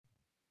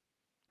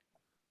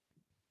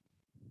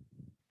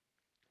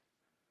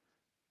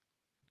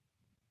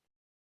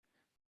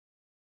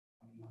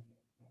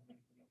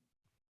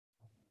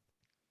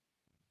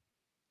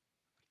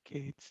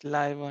Okay, it's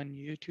live on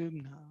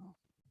YouTube now.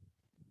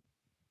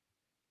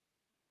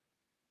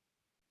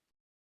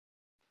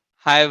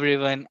 Hi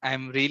everyone,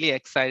 I'm really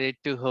excited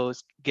to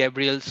host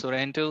Gabriel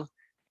Sorrento.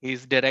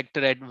 He's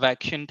director at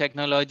Vaction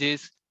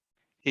Technologies.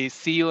 He's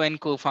CEO and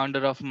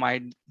co-founder of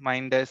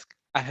Mindesk.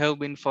 I have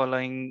been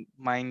following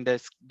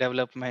Mindesk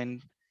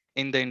development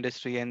in the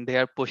industry, and they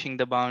are pushing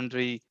the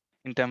boundary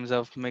in terms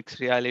of mixed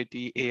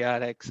reality,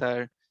 AR,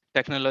 XR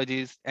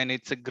technologies, and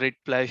it's a great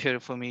pleasure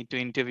for me to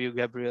interview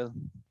Gabriel.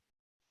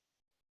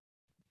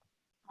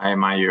 Hi,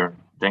 Mayer.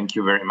 Thank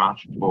you very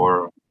much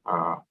for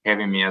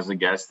having me as a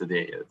guest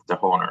today. It's an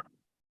honor.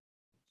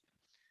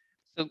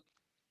 So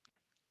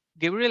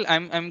Gabriel,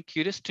 I'm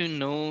curious to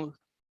know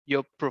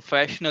your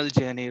professional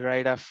journey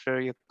right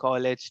after your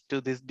college to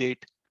this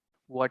date.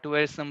 What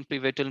were some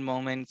pivotal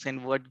moments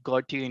and what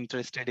got you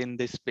interested in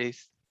this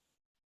space?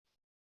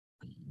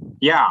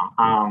 Yeah,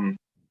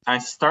 I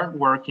started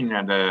working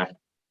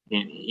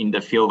in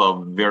the field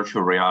of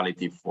virtual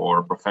reality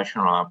for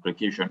professional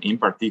application, in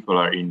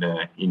particular in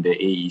the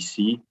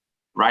AEC,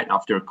 right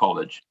after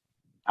college.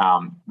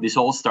 This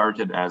all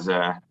started as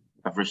a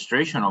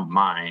frustration of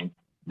mine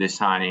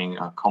designing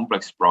a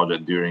complex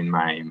project during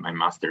my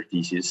master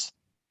thesis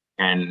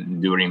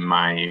and during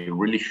my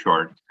really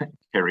short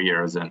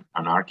career as an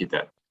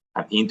architect.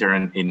 I've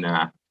interned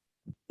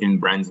in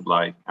brands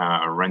like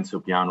Renzo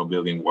Piano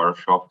Building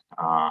Workshop.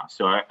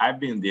 So I've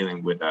been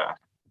dealing with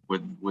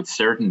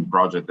certain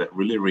projects that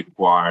really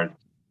required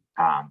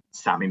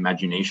some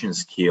imagination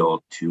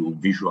skill to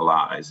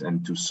visualize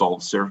and to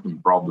solve certain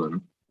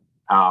problems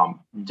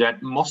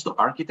that most of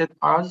architects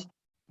has,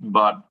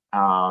 but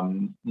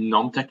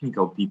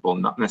non-technical people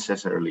not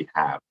necessarily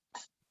have.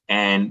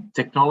 And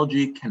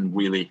technology can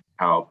really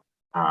help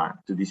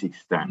to this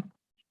extent.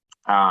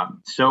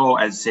 So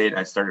as said,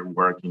 I started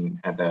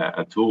working at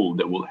a tool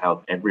that will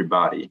help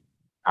everybody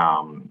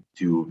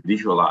to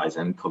visualize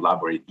and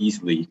collaborate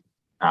easily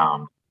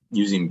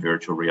using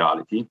virtual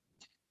reality.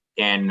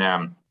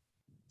 And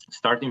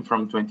starting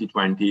from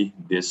 2020,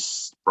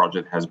 this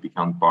project has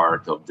become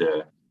part of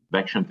the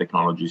Vaction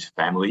Technologies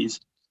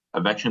families.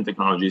 Vaction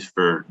Technologies,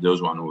 for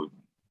those one who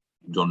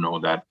don't know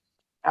that,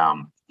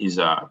 is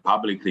a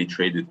publicly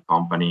traded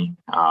company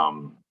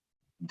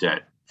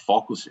that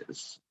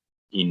focuses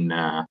in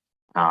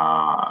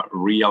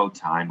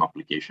real-time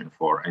application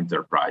for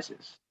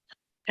enterprises.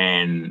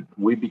 And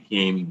we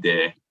became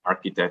the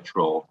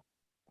architectural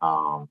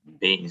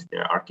base,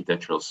 the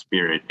architectural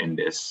spirit in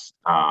this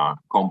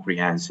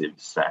comprehensive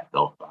set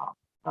of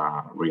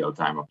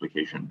real-time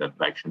application that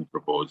Vaction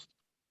proposed.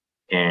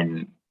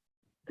 And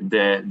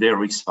the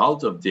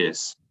result of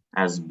this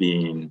has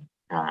been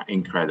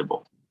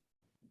incredible.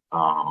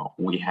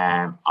 We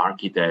have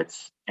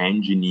architects,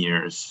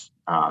 engineers,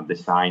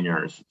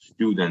 designers,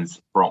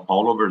 students from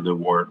all over the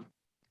world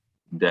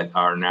that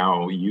are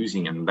now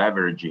using and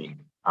leveraging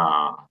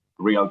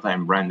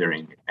real-time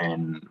rendering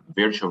and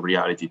virtual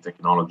reality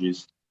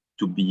technologies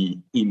to be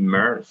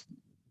immersed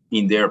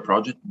in their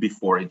project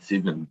before it's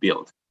even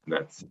built.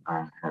 That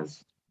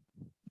has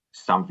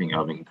something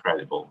of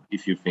incredible.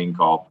 If you think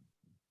of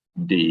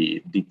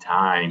the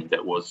time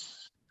that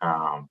was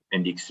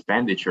and the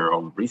expenditure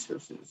of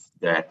resources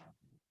that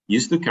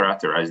used to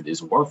characterize this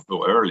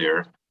workflow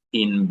earlier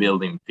in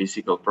building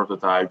physical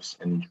prototypes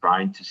and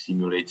trying to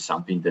simulate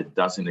something that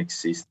doesn't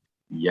exist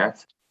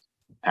yet.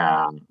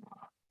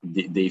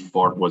 The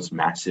effort was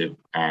massive,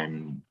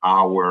 and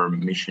our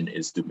mission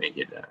is to make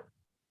it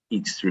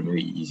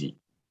extremely easy.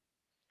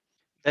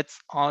 That's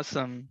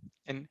awesome.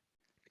 And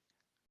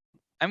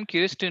I'm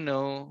curious to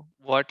know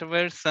what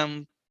were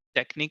some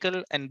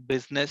technical and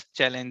business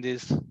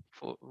challenges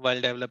while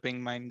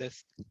developing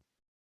Mindesk?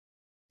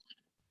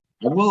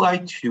 I would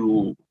like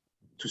to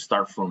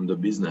start from the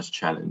business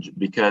challenge,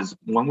 because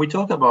when we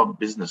talk about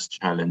business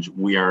challenge,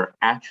 we are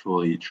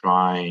actually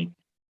trying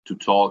to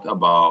talk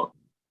about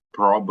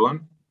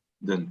problem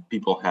that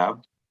people have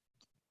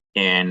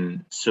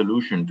and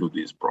solution to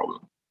this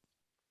problem.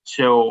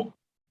 So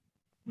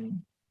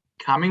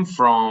coming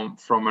from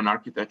an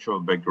architectural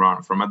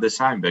background, from a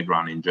design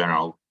background in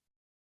general,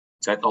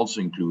 that also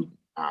include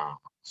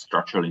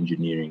structural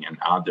engineering and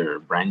other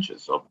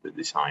branches of the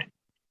design.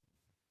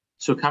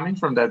 So coming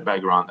from that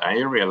background,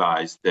 I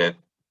realized that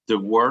the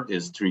world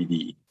is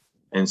 3D,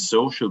 and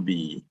so should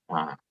be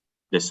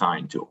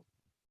design too.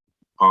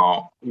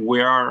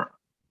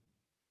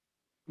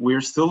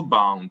 We're still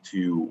bound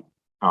to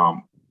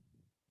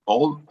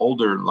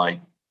older,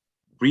 like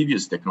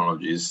previous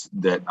technologies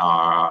that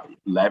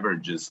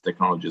leverages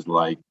technologies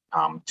like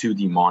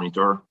 2D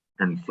monitor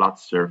and flat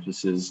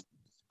surfaces.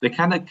 They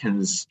kind of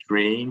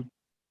constrain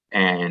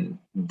and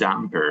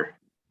damper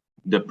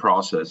the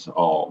process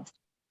of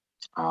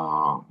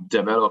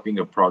developing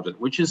a project,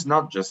 which is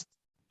not just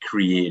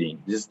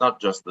creating. This is not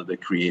just the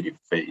creative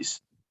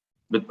phase,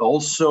 but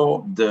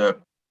also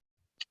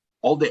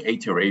all the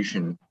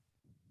iteration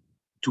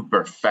to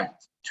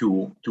perfect,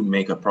 to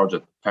make a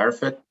project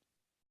perfect,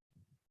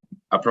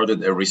 a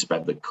project that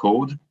respects the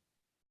code,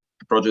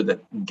 a project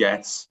that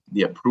gets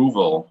the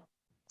approval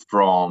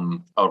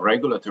from a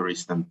regulatory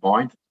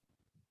standpoint,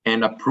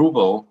 and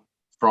approval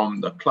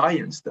from the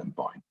client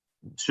standpoint.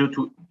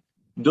 So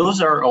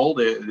those are all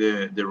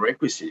the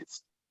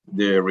requisites,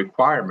 the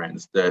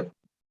requirements that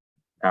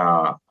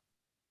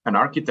an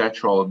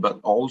architectural, but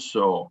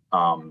also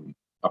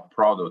a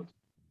product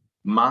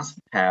must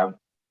have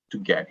to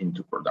get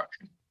into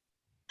production.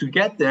 To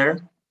get there,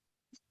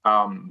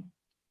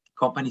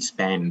 companies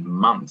spend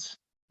months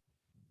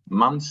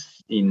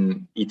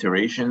in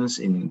iterations,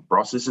 in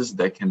processes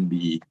that can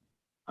be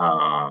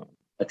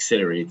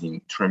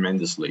accelerating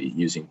tremendously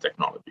using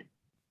technology.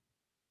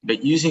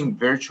 But using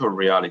virtual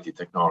reality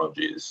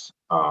technologies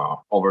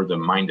over the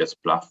Mindesk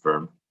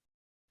platform,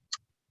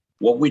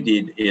 what we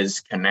did is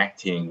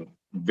connecting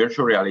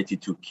virtual reality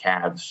to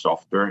CAD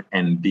software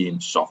and BIM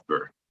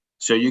software.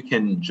 So you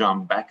can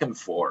jump back and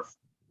forth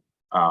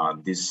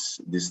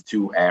these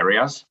two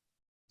areas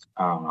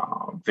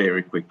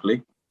very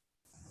quickly.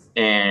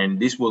 And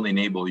this will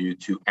enable you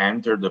to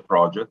enter the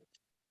project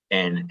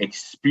and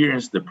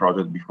experience the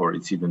project before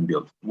it's even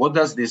built. What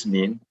does this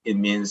mean? It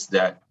means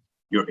that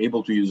you're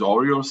able to use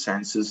all your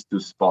senses to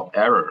spot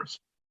errors,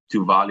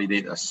 to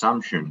validate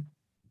assumption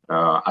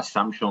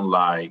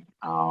like,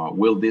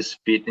 will this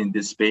fit in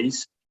this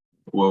space?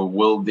 Or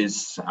will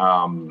this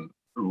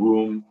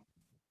room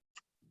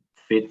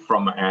fit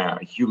from a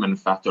human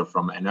factor,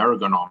 from an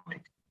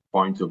ergonomic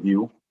point of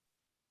view?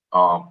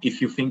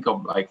 If you think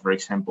of, like, for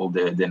example,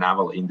 the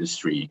naval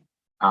industry,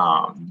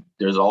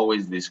 there's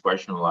always this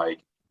question like,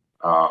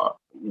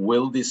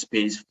 will this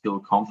space feel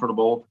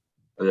comfortable?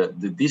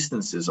 The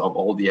distances of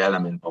all the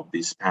elements of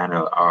this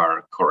panel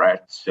are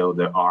correct, so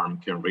the arm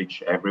can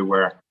reach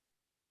everywhere.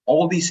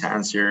 All these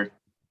answers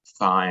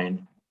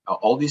find,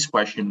 all these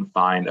questions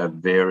find a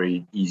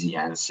very easy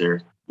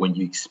answer when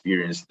you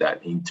experience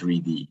that in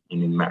 3D,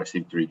 in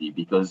immersive 3D,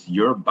 because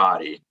your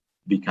body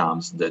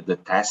becomes the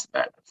test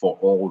bed for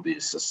all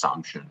these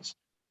assumptions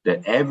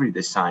that every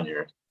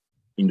designer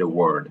in the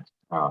world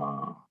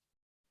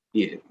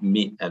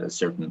meet at a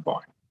certain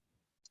point.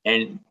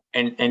 And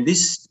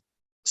this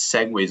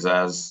segues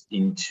us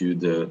into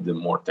the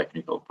more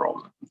technical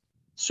problem.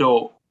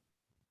 So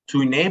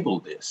to enable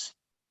this,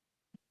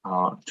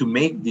 to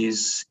make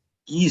this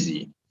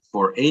easy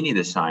for any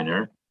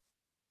designer,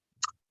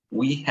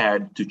 we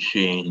had to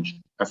change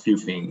a few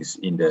things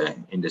in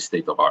the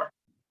state of art.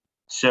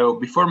 So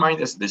before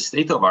Mindesk, the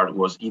state of art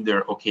was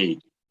either, okay,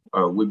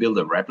 we build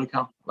a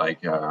replica,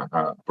 like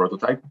a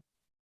prototype,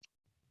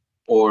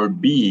 or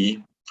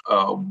B,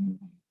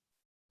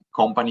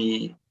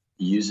 company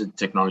use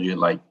technology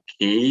like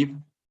Cave,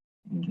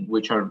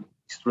 which are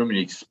extremely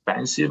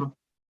expensive,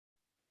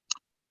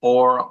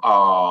 or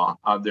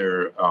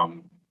other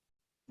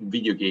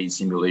video game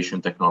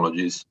simulation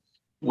technologies,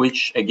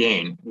 which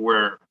again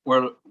were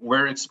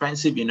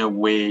expensive in a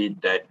way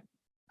that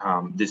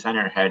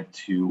designer had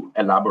to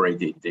elaborate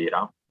the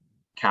data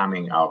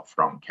coming out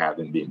from CAD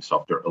and BIM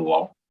software a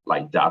lot,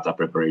 like data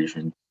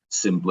preparation,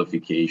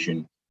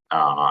 simplification,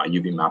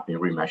 UV mapping,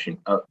 remeshing,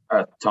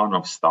 a ton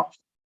of stuff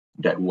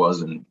that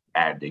wasn't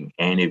adding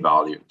any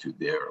value to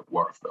their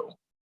workflow.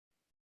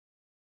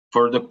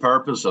 For the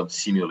purpose of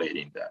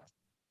simulating that,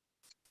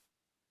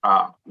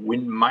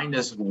 with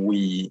Mindesk,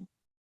 we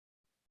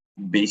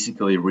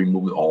basically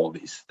removed all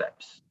these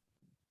steps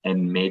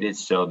and made it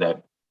so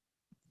that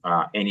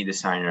any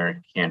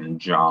designer can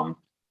jump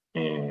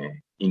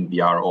in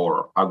VR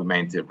or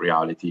augmented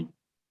reality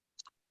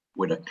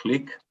with a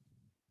click,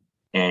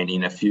 and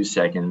in a few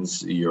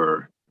seconds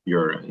you're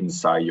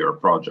inside your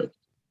project.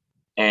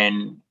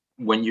 And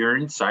when you're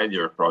inside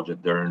your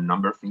project, there are a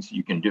number of things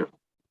you can do.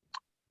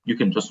 You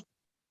can just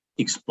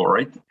explore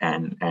it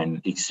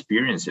and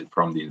experience it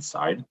from the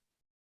inside,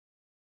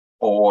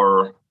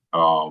 or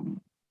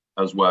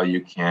as well,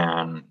 you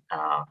can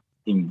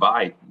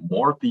invite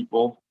more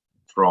people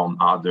from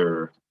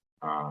other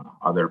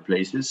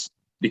places,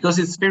 because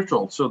it's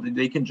virtual, so that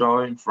they can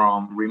join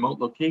from remote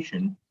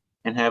location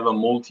and have a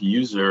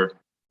multi-user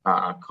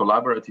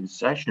collaborative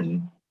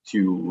session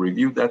to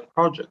review that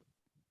project.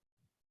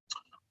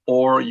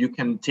 Or you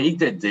can take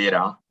that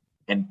data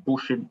and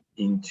push it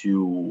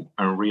into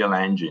Unreal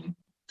Engine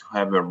to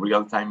have a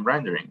real-time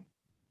rendering.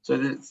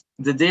 So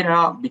the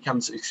data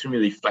becomes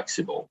extremely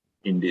flexible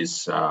in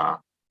this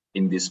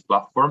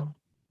platform.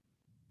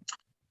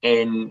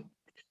 And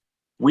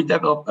we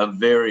developed a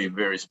very,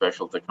 very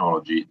special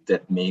technology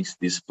that makes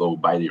this flow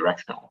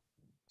bidirectional.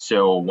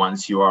 So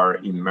once you are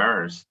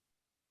immersed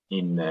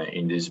in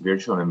this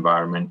virtual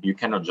environment, you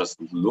cannot just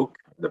look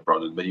at the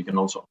product, but you can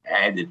also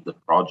edit the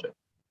project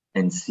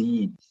and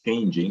see it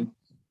changing.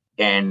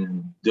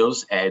 And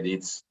those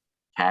edits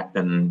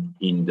happen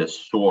in the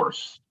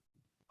source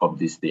of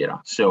this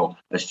data. So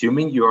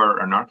assuming you're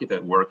an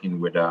architect working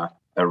with a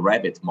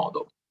Revit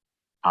model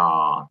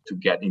to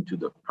get into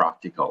the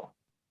practical,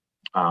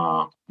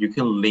 you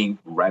can link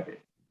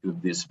Revit to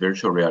this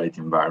virtual reality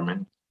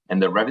environment,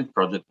 and the Revit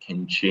project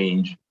can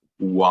change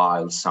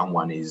while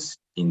someone is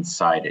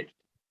inside it.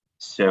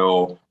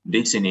 So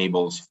this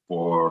enables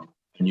for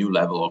a new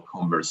level of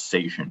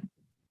conversation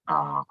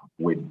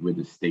with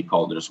the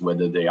stakeholders,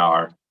 whether they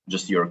are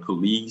just your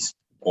colleagues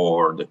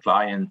or the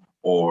client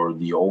or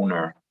the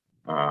owner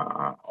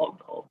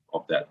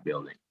of that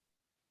building.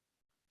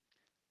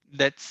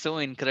 That's so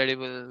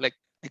incredible. Like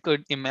I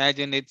could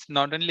imagine it's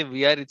not only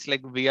VR, it's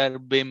like VR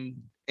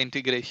BIM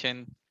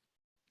integration.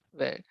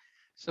 Where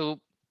so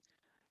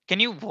can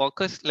you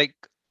walk us like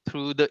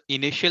through the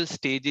initial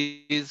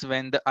stages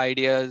when the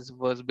ideas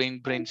was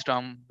being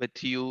brainstormed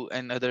with you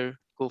and other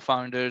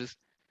co-founders?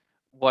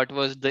 What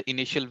was the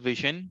initial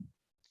vision,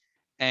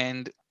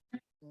 and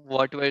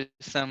what were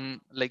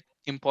some like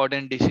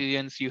important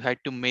decisions you had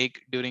to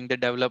make during the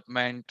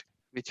development,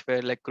 which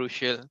were like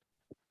crucial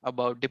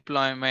about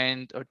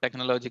deployment or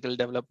technological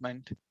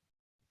development?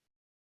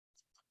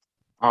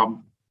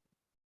 Um,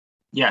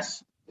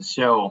 yes.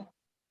 So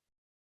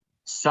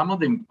some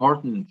of the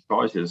important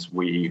choices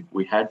we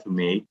had to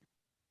make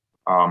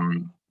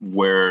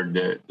were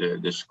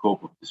the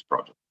scope of this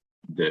project,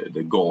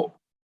 the goal.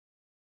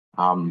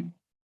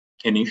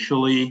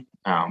 Initially,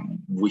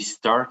 we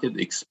started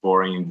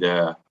exploring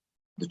the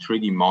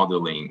 3D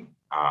modeling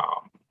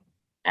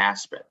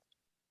aspect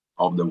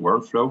of the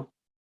workflow,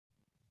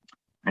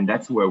 and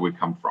that's where we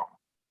come from.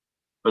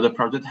 But the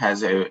project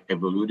has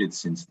evolved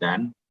since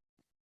then,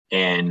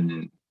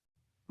 and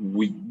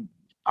we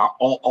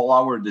all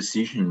our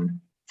decision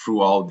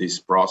throughout this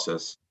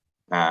process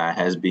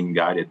has been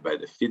guided by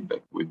the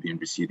feedback we've been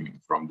receiving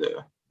from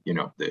the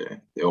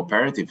the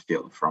operative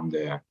field, from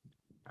the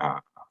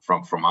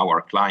from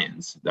our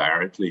clients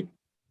directly.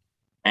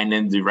 And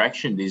then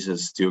direction this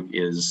has took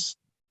is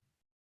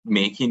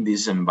making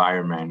this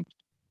environment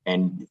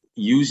and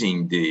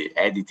using the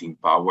editing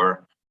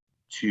power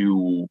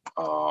to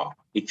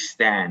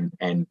extend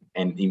and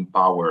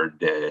empower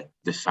the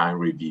design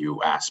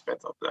review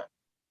aspect of that.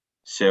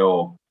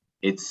 So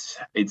it's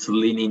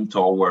leaning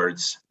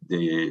towards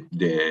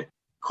the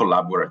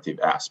collaborative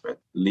aspect,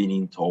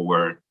 leaning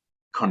toward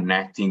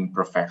connecting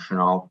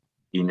professional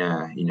in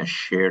a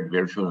shared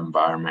virtual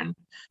environment,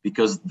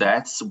 because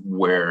that's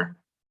where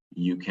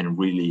you can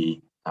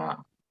really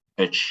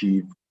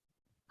achieve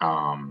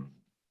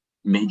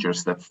major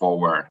step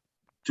forward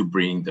to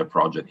bring the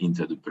project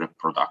into the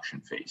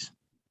production phase.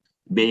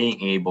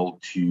 Being able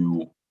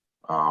to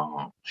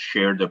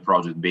share the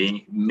project,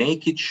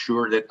 make it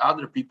sure that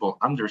other people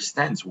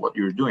understands what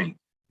you're doing,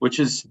 which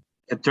is,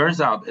 it turns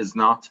out, is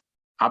not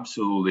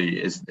absolutely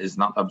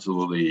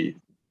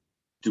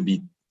to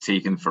be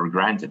taken for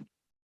granted.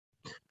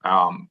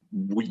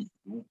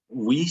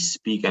 We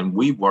speak and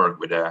we work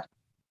with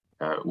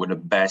the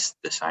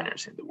best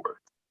designers in the world.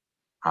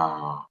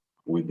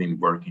 We've been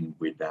working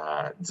with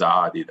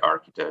Zaha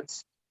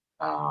Architects,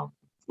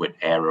 with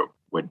Aero,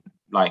 with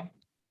like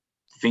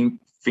think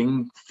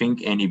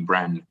any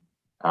brand,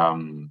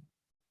 and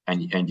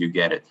you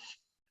get it.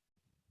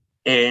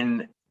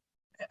 And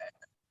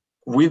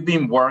we've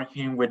been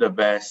working with the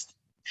best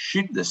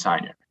sheet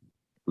designer,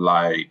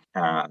 like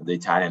the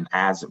Italian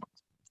Azimuth.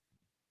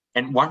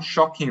 And one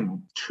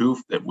shocking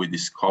truth that we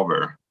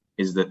discover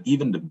is that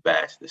even the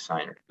best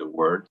designer in the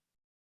world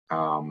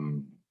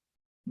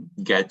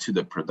get to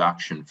the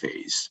production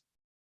phase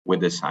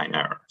with design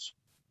errors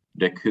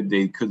that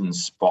they couldn't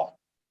spot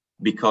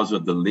because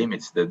of the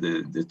limits that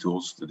the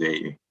tools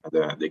today,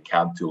 the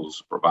CAD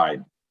tools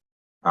provide.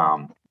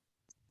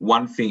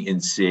 One thing in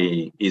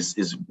say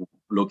is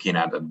looking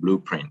at a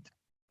blueprint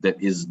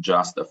that is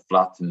just a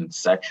flattened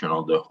section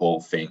of the whole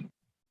thing.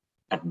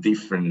 A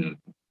different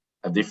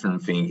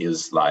thing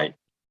is like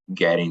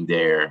getting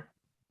there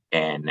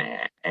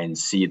and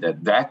see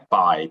that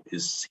pipe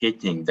is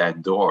hitting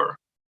that door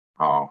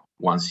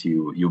once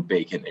you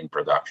bake it in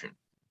production.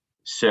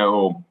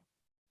 So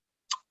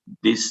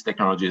this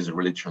technology is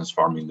really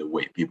transforming the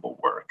way people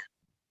work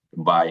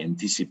by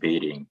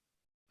anticipating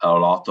a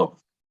lot of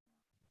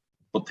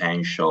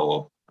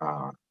potential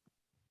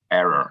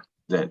error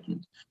that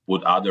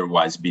would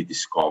otherwise be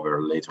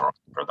discovered later on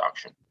in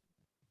production.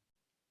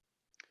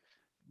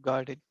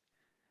 Got it.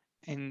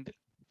 And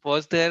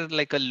was there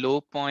like a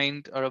low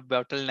point or a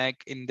bottleneck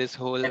in this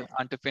whole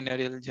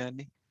entrepreneurial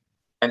journey?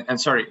 And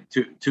sorry,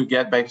 to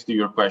get back to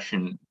your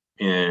question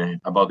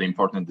about the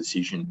important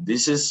decision,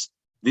 this is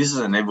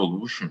an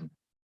evolution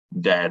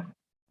that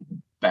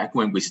back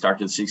when we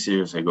started 6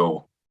 years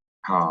ago,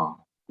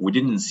 we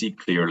didn't see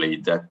clearly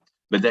that,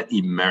 but that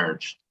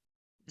emerged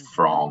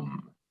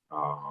from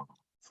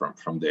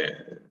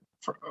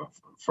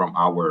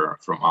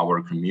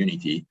our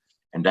community,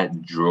 and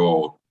that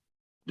drove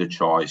the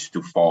choice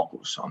to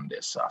focus on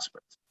this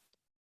aspect.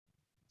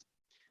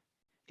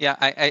 Yeah,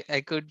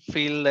 I could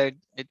feel that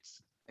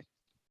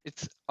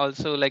it's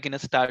also like in a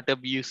startup,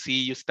 you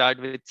start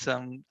with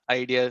some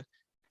idea,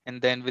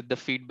 and then with the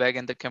feedback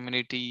and the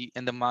community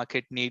and the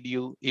market need,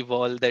 you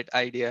evolve that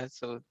idea.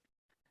 So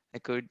I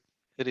could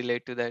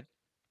relate to that.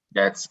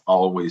 That's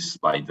always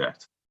like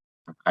that.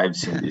 I've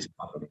seen this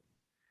company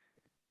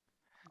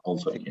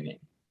also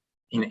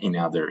in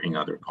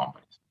other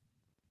companies.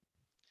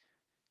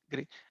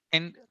 Great.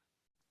 And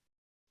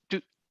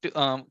to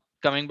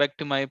coming back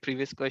to my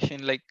previous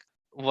question, like,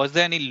 was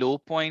there any low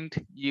point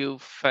you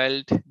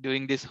felt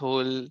during this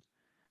whole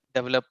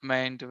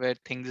development where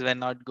things were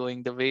not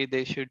going the way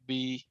they should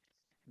be,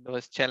 It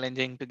was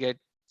challenging to get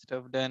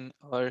stuff done,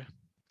 or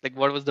like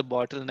what was the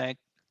bottleneck?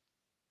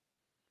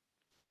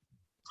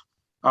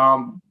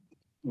 Um,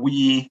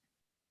 we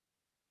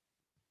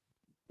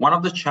One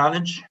of the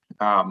challenge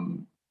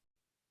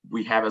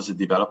we have as a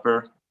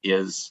developer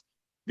is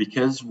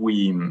because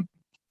we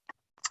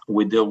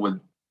deal with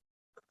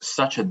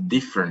such a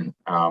different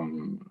uh,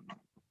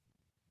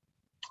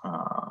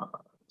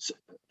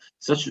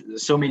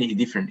 so many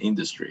different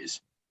industries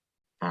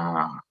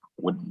uh,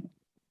 with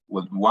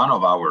one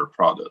of our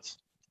products,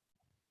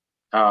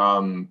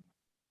 and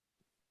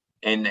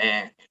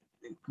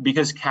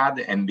because CAD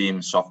and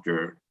BIM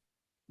software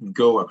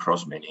go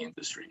across many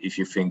industries. If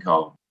you think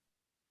of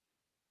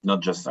not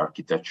just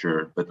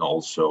architecture, but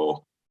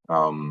also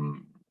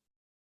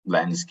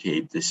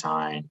landscape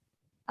design,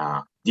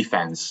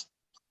 defense,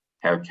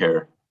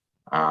 healthcare,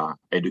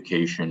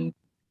 education,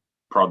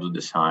 product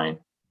design,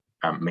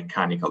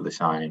 mechanical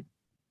design.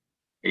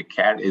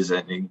 CAD is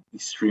an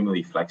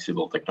extremely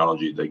flexible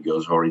technology that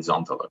goes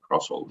horizontal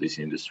across all these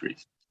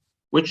industries,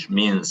 which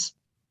means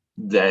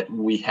that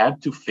we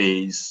had to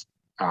face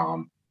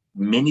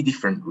many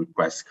different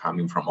requests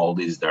coming from all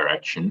these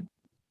directions,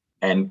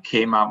 and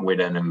came up with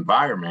an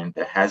environment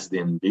that has the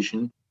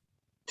ambition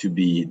to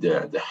be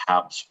the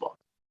hub spot,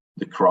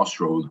 the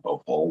crossroad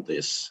of all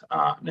these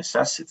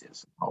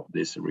necessities, of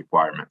these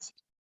requirements.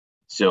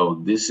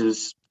 So this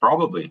is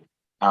probably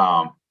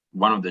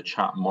one of the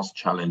most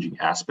challenging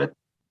aspects,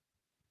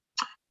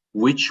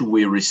 which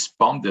we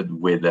responded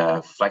with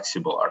a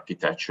flexible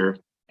architecture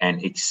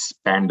and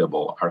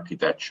expandable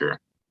architecture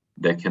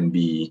that can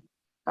be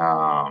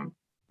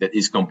that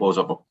is composed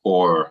of a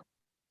core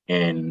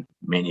and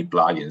many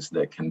plugins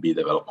that can be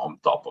developed on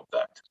top of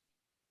that.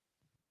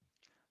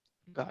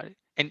 Got it.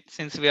 And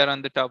since we are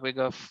on the topic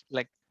of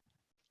like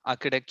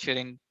architecture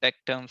in tech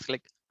terms,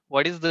 like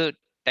what is the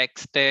tech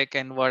stack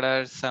and what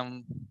are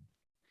some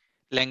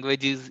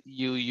languages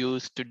you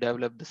use to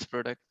develop this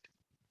product?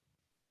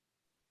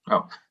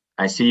 Oh,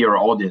 I see your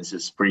audience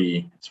is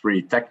pretty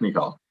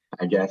technical,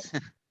 I guess.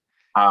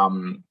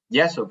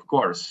 Yes, of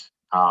course.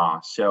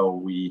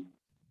 So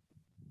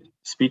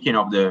speaking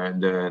of the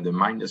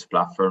Mindesk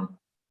platform,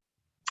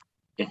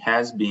 it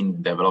has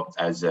been developed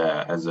as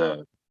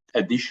a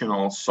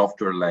additional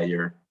software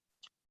layer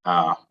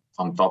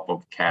on top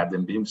of CAD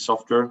and BIM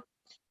software.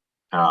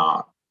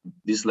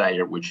 This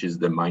layer, which is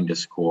the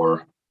Mindesk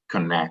core,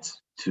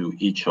 connects to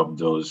each of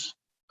those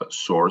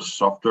source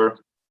software.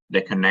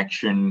 The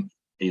connection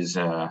is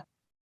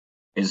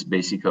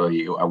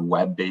basically a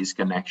web-based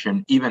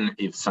connection, even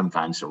if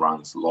sometimes it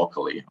runs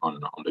locally on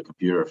the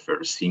computer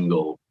for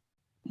single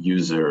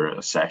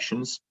user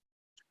sessions,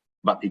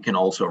 but it can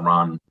also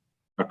run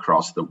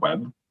across the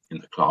web in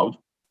the cloud.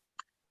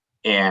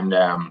 And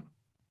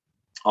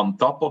on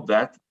top of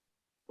that,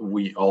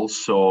 we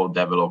also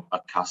develop a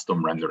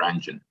custom render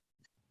engine.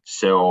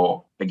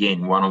 So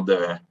again, one of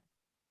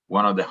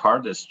the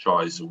hardest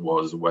choice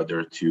was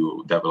whether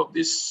to develop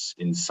this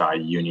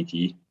inside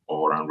Unity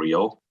or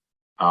Unreal.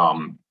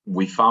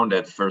 We found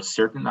that for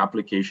certain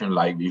application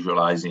like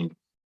visualizing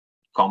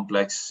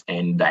complex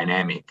and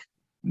dynamic,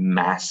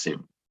 massive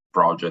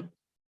project,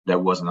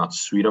 that was not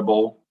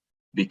suitable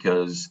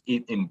because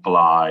it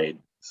implied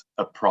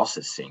a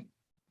processing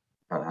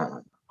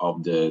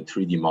of the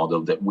 3D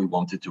model that we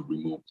wanted to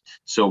remove.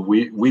 So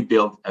we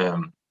built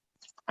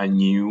a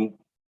new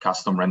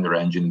custom render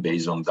engine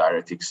based on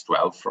DirectX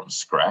 12 from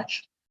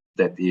scratch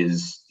that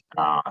is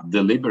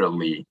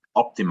deliberately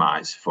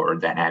optimized for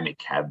dynamic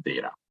CAD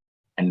data.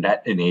 And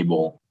that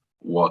enable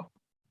what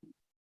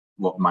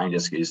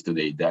Mindesk is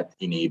today, that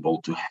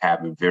enable to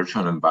have a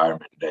virtual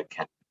environment that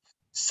can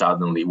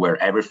suddenly,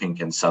 where everything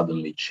can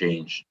suddenly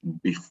change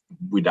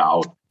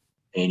without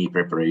any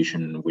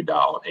preparation,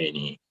 without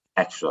any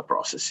extra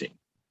processing.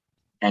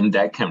 And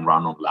that can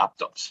run on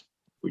laptops,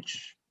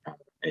 which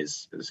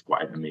is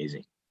quite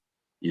amazing.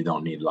 You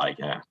don't need like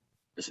a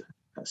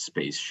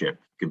spaceship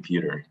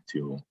computer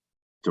to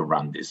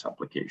run this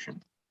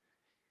application.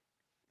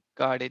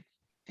 Got it.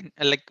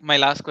 And like my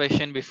last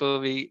question before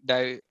we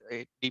dive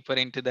deeper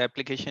into the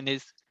application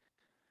is,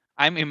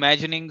 I'm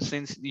imagining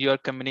since you're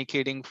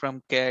communicating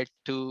from CAD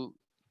to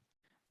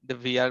the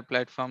VR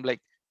platform,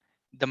 like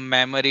the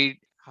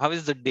memory, how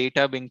is the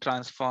data being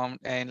transformed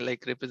and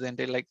like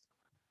represented, like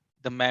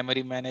the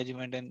memory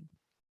management, and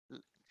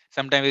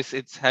sometimes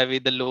it's heavy,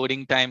 the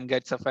loading time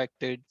gets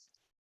affected.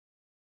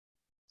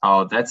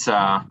 Oh, that's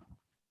a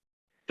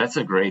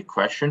great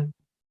question.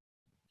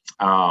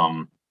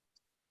 I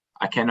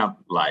cannot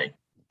like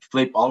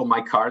flip all of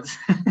my cards,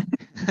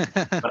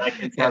 but I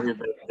can tell you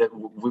that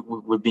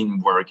we've been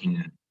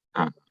working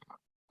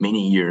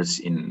many years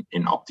in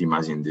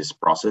optimizing this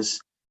process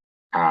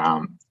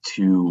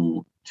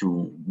to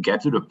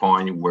get to the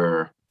point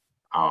where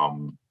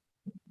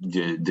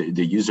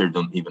the user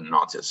don't even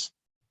notice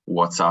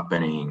what's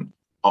happening,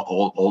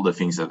 all the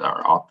things that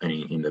are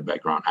happening in the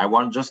background. I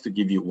want just to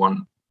give you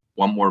one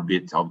more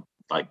bit of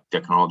like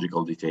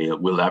technological detail.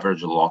 We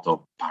leverage a lot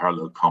of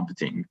parallel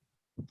computing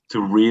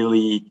to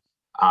really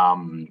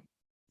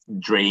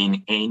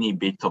drain any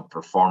bit of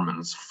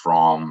performance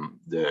from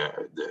the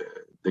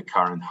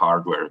current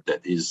hardware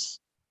that is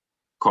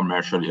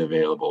commercially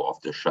available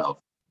off the shelf,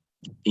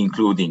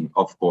 including,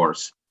 of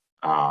course,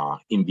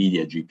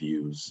 NVIDIA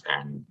GPUs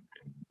and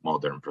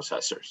modern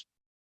processors.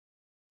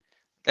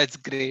 That's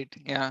great.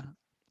 Yeah.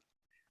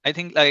 I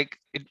think like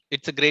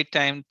it's a great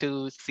time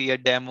to see a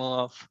demo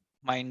of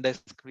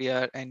Mindesk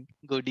VR and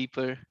go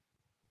deeper.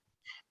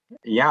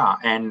 Yeah,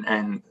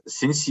 and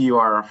since you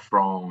are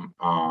from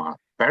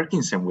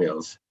Perkins and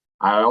Wills,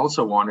 I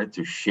also wanted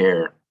to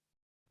share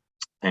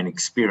an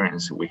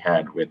experience we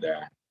had with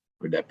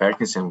the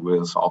Perkins and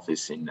Wills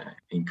office in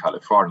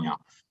California.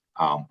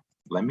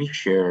 Let me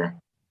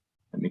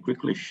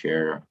quickly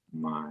share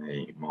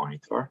my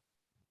monitor.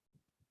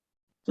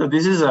 So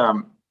this is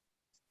a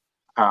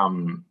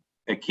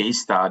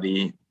case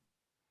study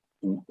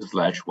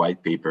 /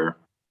 white paper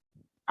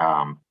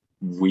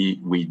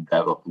we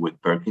developed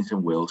with Perkins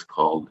and Wills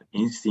called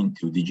Instinct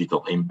to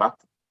Digital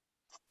Impact,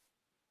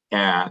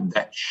 and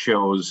that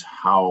shows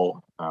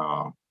how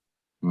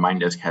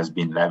Mindesk has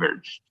been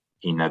leveraged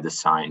in a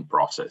design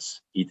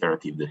process,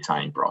 iterative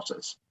design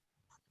process.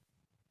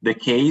 The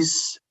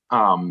case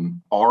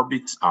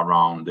orbits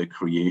around the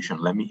creation.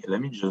 Let me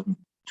just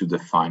to the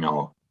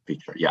final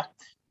picture. Yeah,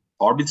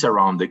 orbits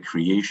around the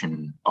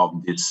creation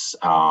of this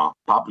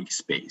public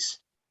space.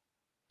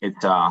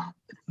 It's a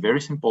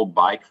very simple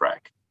bike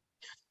rack,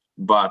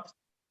 but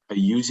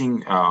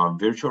using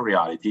virtual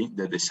reality,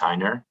 the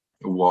designer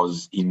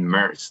was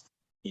immersed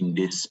in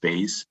this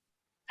space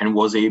and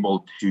was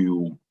able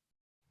to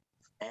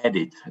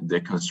edit the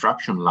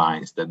construction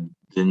lines that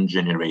then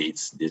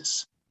generates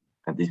this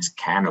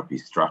canopy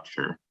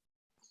structure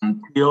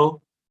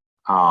until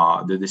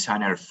the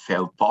designer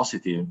felt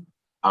positive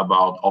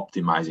about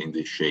optimizing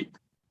the shape.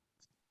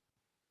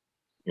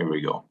 Here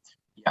we go.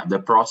 Yeah, the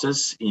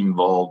process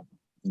involved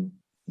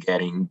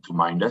getting to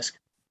Mindesk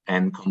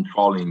and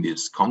controlling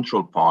this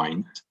control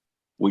point,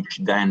 which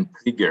then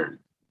triggered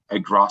a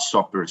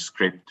Grasshopper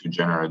script to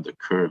generate the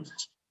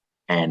curves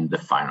and the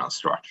final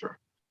structure.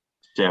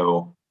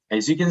 So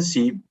as you can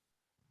see,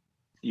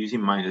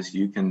 using Mindesk,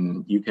 you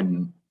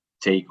can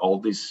take all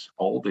this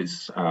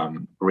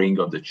ring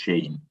of the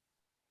chain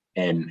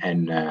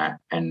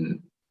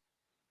and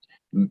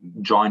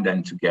join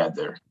them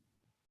together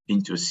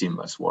into a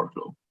seamless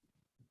workflow.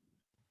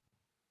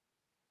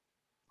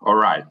 All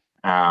right.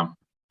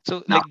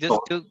 So like just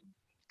to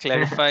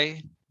clarify,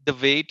 the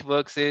way it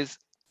works is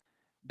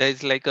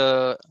there's like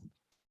a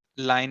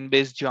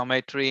line-based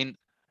geometry in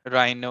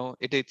Rhino.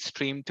 It's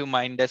streamed to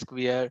Mindesk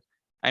VR.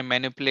 I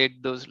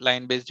manipulate those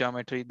line-based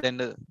geometry.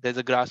 Then there's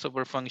a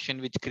Grasshopper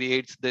function which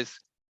creates this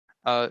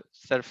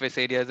surface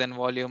areas and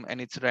volume, and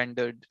it's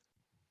rendered.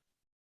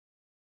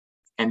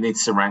 And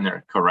it's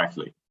rendered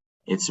correctly.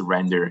 It's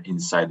rendered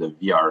inside the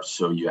VR,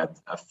 so you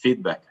have a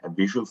feedback, a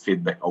visual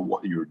feedback of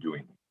what you're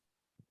doing.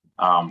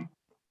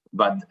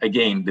 But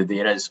again, the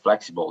data is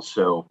flexible,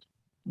 so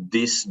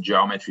this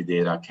geometry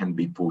data can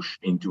be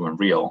pushed into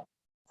Unreal,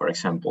 for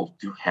example,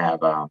 to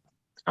have a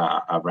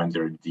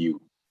rendered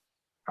view.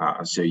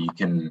 So you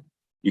can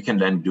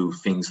then do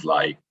things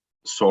like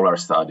solar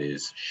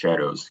studies,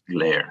 shadows,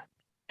 glare,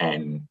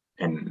 and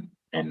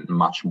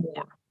much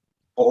more,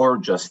 or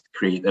just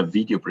create a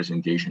video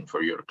presentation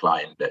for your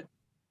client that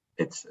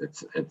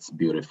it's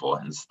beautiful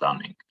and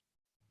stunning.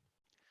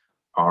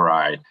 All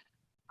right.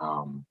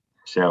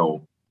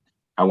 So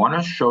I want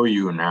to show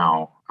you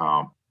now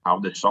how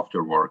the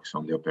software works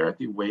on the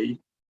operative way.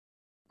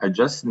 I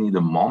just need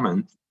a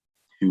moment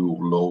to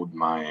load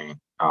my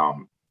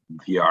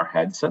VR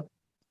headset.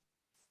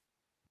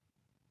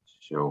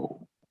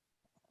 So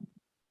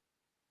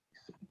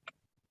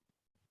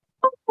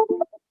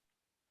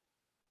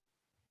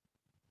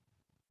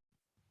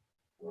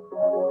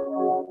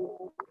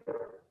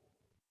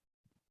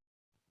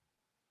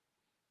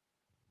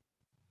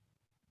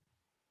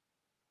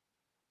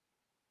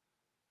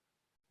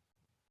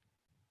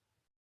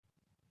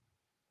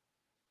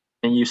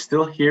can you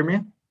still hear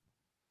me?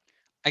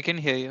 I can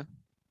hear you.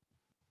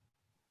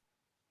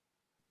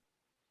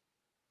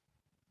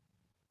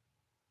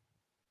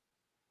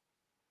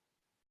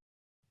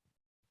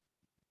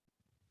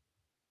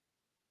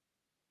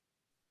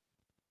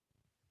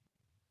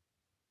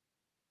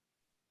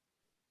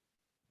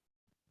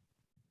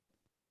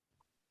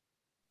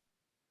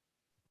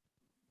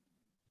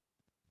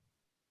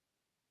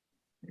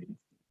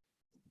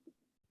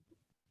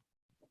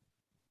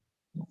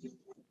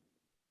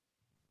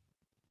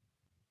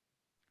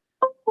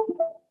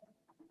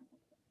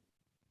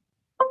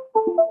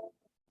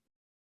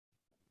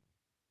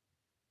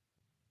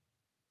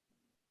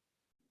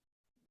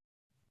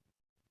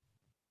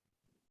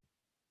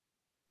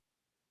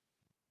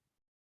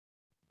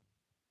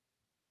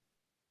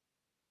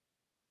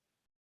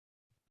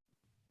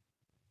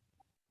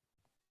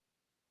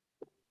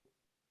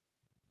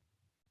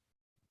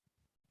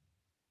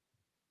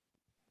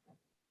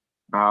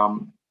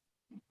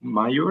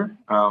 Mayur,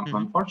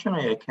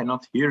 unfortunately, I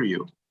cannot hear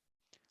you.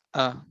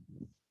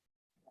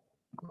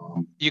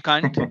 You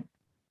can't?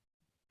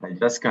 I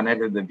just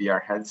connected the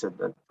VR headset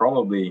that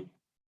probably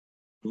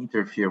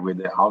interfere with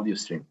the audio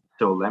stream.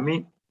 So let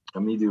me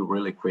do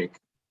really quick.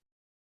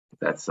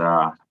 That's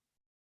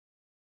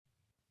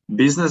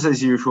business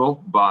as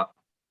usual, but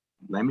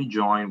let me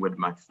join with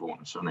my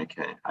phone so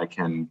I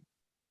can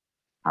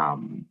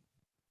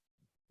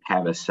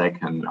have a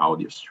second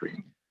audio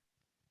stream.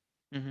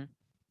 Mm-hmm.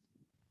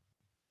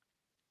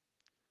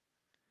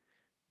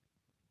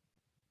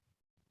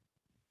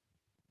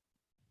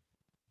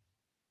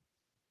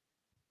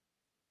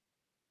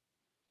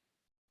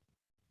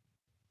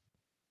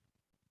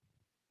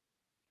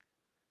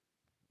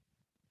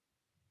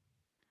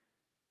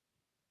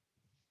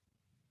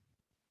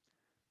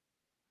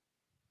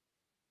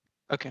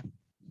 Okay.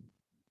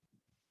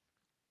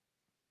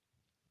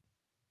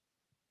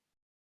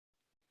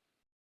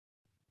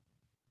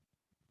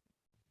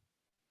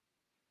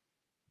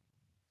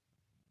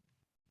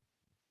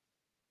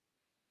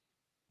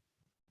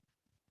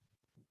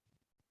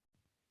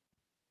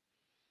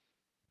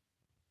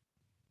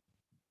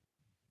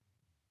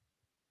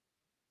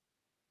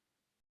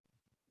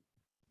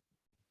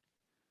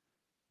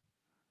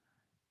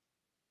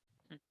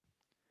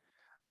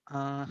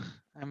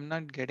 I'm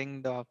not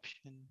getting the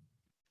option.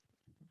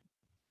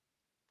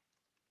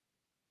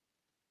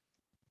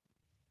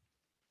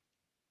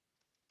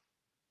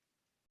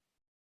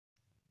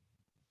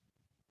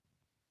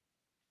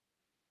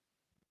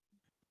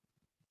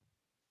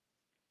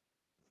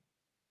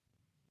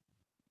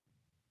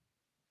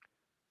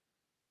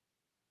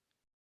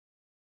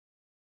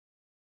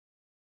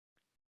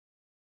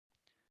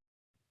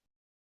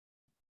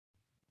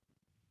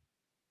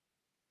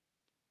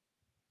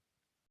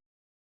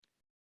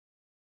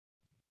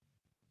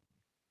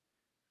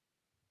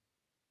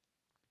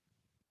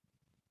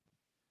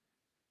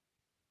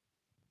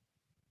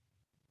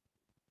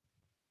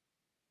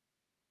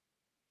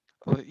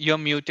 Oh, you're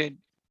muted.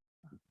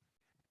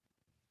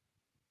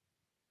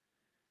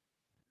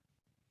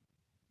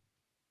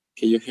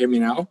 Can you hear me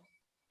now?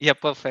 Yeah,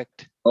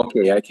 perfect.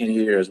 Okay, I can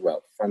hear you as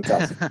well.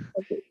 Fantastic.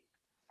 Okay.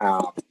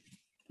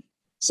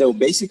 So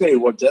basically,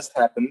 what just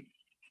happened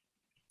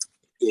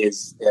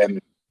is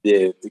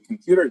the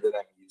computer that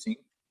I'm using.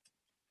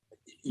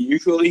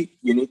 Usually,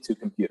 you need two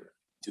computers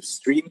to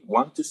stream,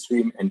 one to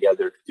stream and the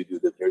other to do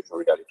the virtual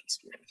reality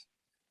experience.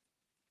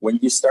 When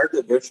you start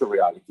the virtual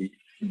reality,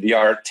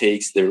 VR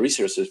takes the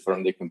resources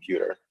from the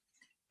computer,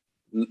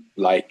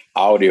 like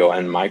audio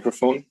and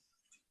microphone,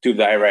 to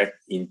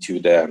direct into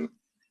the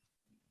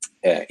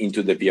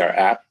VR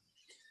app.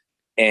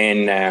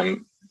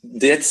 And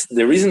that's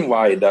the reason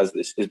why it does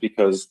this is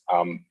because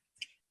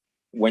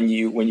when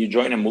you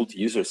join a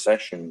multi-user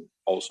session,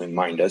 also in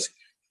Mindesk,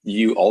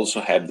 you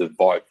also have the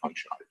VoIP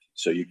functionality,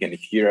 so you can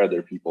hear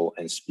other people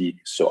and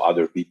speak, so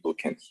other people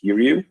can hear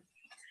you.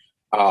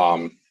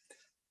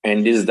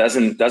 And this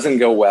doesn't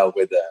go well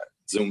with the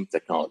Zoom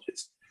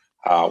technologies.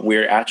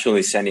 We're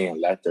actually sending a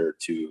letter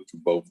to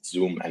both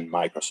Zoom and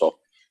Microsoft,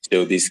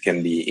 so this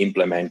can be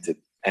implemented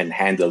and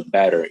handled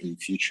better in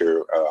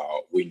future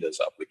Windows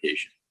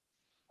application.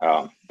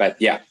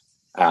 But yeah,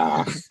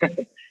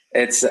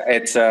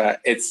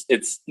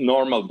 it's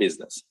normal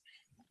business.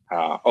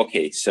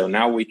 Okay, so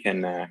now we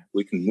can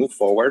move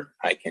forward.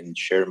 I can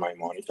share my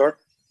monitor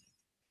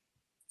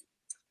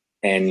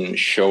and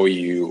show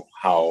you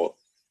how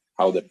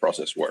the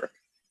process works.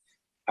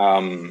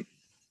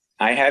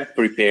 I have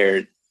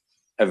prepared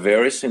a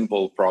very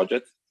simple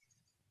project.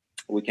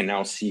 We can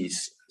now see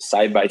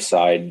side by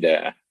side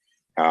the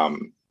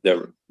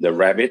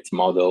Revit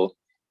model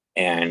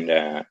and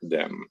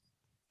the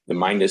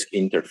Mindesk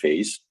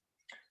interface.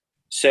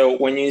 So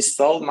when you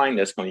install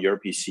Mindesk on your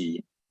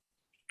PC,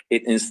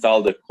 it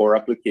installed the core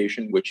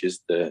application, which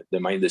is the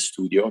Mindesk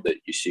Studio that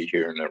you see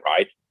here on the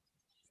right,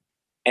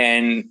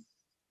 and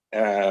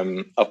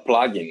a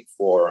plugin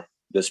for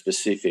the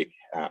specific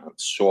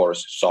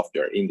source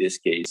software, in this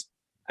case,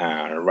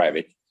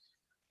 Revit,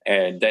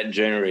 and that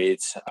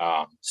generates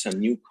some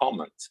new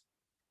comments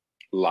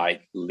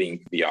like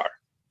link VR.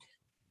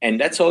 And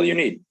that's all you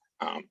need.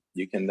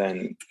 You can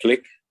then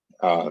click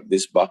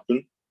this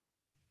button.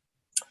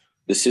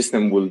 The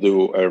system will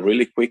do a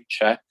really quick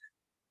check,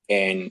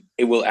 and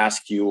it will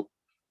ask you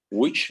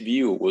which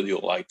view would you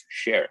like to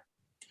share.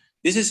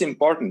 This is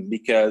important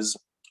because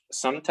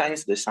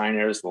sometimes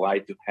designers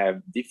like to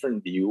have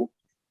different view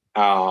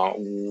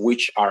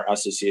which are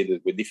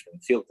associated with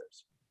different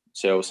filters.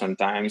 So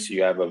sometimes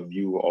you have a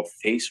view of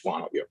phase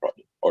one of your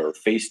project, or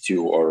phase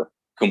two, or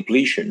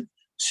completion.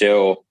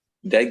 So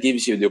that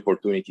gives you the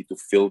opportunity to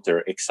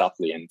filter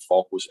exactly and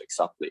focus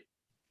exactly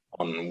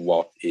on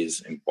what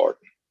is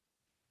important.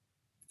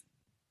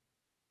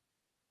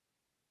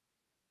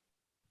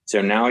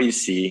 So now you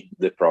see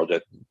the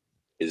project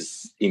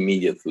is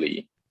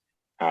immediately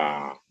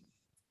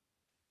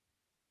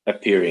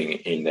appearing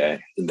in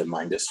the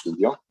Mindesk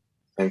Studio.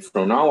 And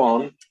from now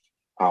on,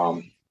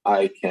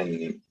 I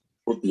can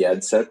put the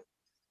headset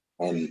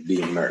and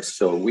be immersed.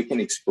 So we can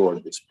explore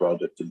this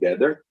project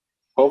together.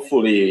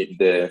 Hopefully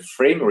the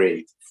frame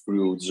rate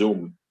through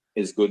Zoom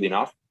is good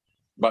enough,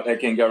 but I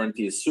can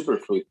guarantee a super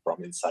fluid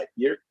from inside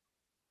here.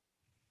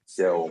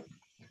 So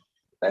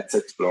let's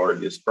explore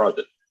this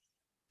project.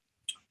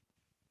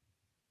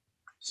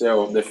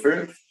 So the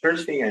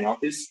first thing I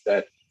noticed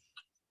that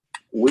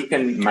we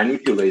can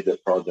manipulate the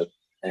project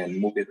and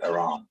move it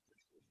around,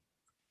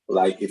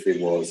 like if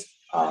it was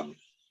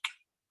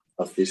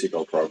a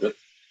physical project.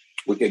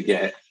 We could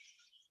get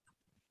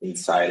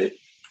inside it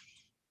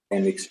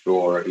and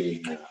explore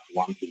in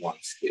one-to-one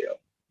scale.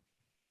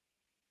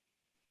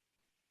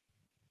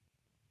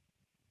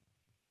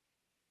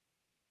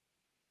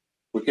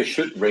 We could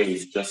shoot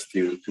rays just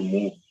to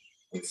move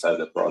inside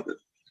the project.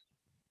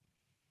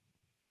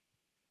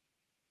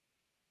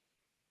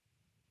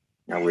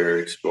 Now we're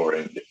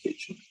exploring the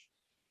kitchen.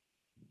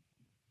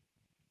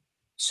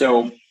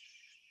 So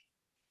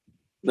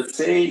let's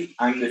say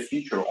I'm the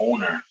future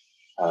owner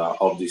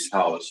of this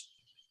house,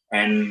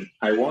 and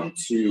I want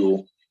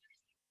to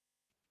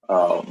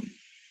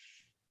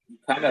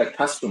kind of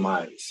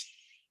customize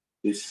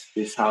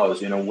this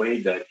house in a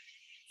way that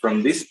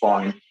from this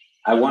point,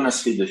 I want to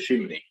see the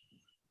chimney.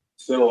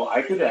 So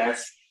I could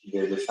ask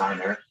the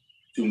designer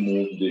to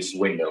move this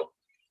window.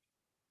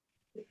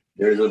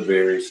 There's a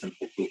very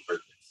simple tool for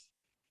this.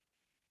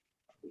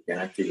 We can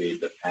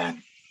activate the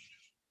pen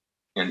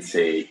and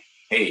say,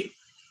 hey,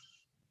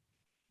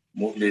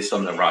 move this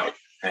on the right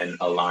and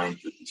align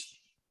to this.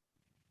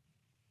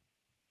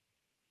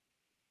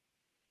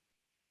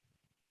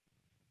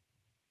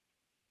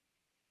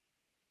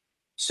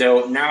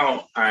 So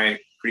now I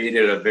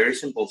created a very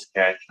simple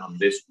sketch on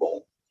this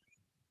wall.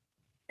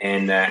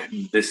 And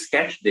the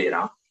sketch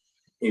data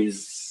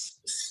is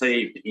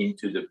saved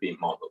into the BIM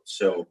model.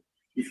 So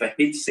if I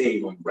hit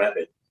save on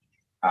Revit,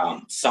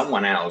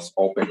 someone else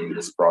opening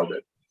this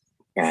project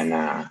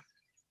can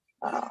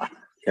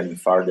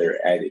further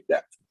edit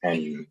that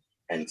and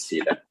see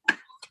that.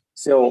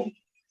 So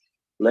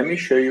let me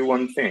show you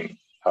one thing.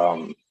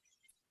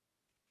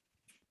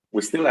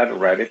 We still have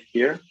Revit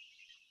here,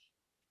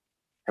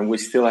 and we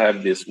still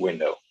have this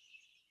window.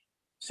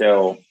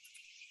 So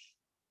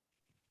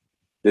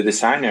the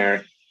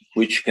designer,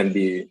 which can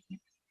be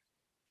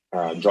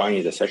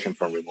joining the session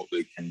from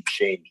remotely, can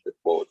change the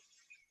code,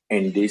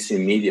 and this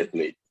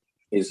immediately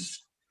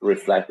is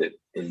reflected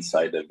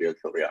inside the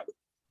virtual reality.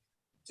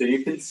 So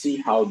you can see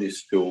how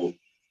this tool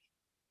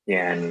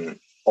can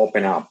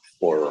open up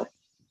for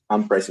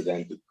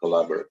unprecedented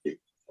collaborative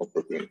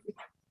opportunity.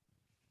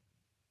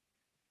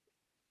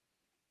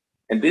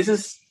 And this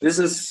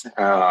is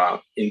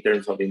in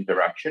terms of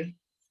interaction,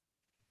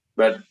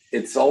 but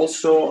it's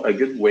also a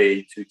good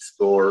way to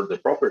explore the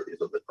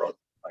properties of the product.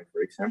 Like,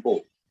 for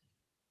example,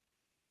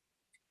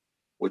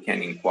 we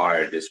can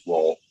inquire this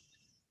wall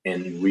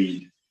and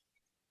read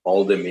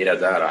all the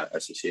metadata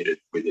associated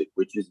with it,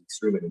 which is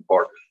extremely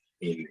important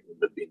in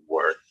the BIM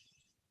world.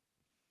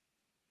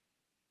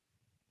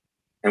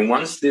 And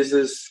once this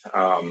is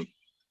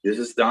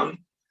done,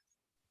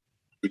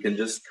 you can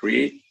just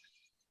create,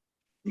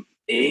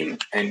 aim,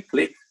 and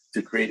click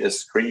to create a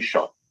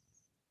screenshot,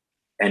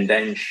 and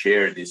then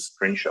share this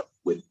screenshot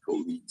with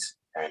colleagues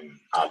and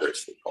other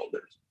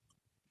stakeholders.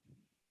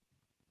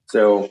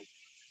 So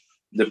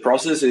the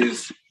process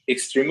is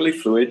extremely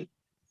fluid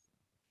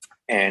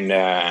and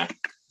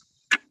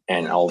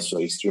also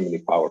extremely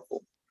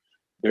powerful.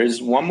 There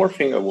is one more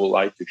thing I would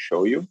like to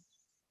show you,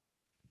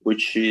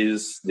 which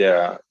is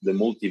the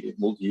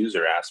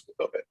multi-user aspect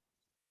of it.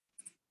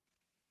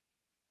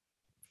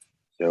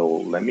 So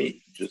let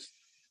me just,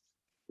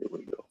 here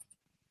we go.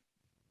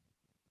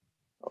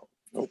 Oh,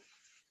 nope.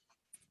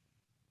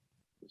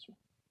 This one.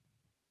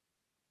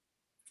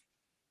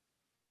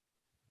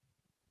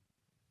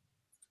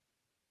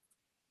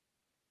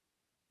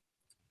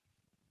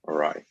 All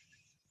right.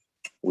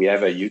 We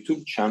have a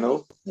YouTube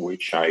channel,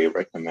 which I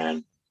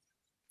recommend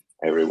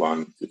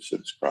everyone to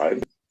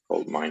subscribe,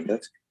 called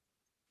Mindesk.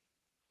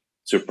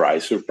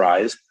 Surprise,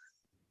 surprise.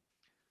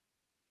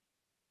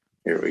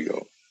 Here we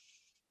go.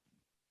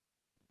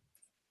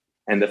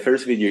 And the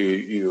first video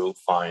you'll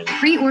find.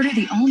 Pre-order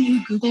the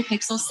all-new Google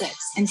Pixel 6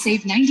 and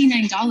save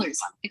 $99 on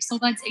Pixel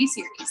Buds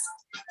A-Series.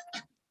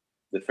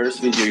 The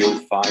first video you'll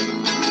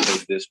find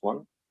is this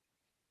one.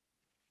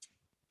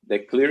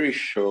 That clearly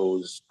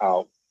shows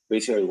how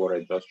basically what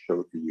I just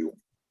showed to you.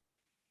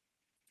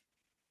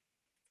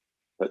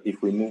 But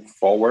if we move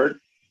forward,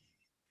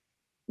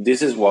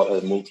 this is what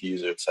a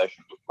multi-user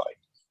session looks like.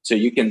 So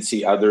you can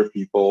see other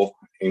people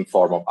in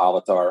form of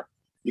avatar.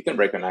 You can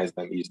recognize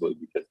them easily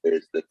because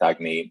there's the tag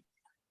name,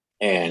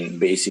 and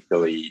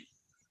basically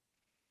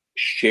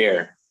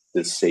share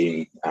the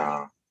same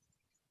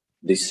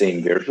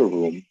virtual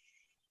room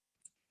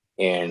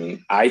and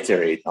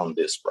iterate on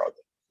this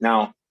project.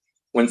 Now,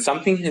 when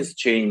something has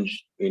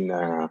changed in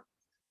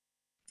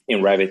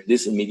Revit,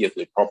 this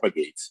immediately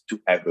propagates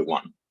to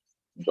everyone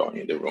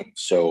joining the room.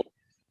 So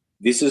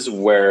this is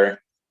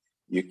where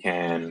you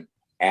can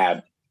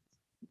add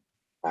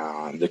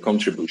the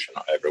contribution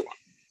of everyone.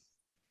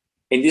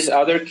 In this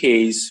other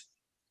case,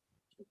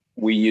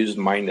 we use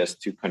Mindesk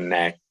to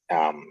connect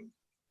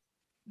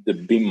the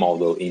BIM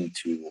model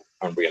into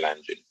Unreal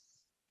Engine.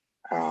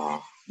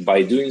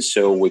 By doing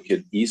so, we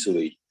could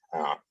easily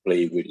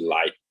play with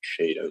light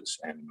shadows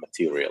and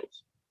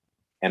materials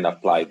and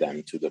apply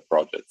them to the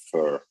project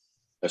for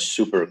a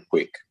super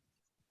quick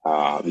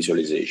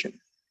visualization.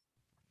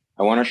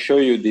 I want to show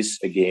you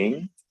this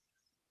again.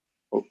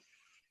 Oh,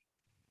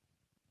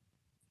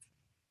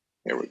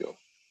 here we go.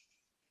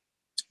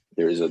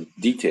 There is a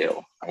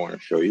detail I want to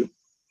show you.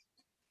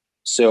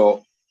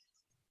 So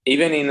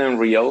even in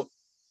Unreal,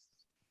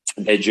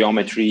 the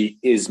geometry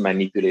is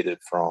manipulated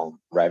from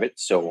Revit.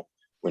 So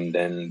when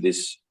then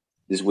this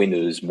window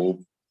is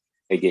moved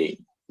again,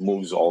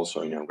 moves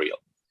also in Unreal.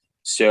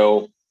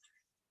 So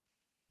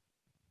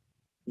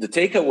the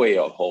takeaway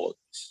of all of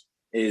this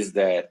is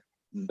that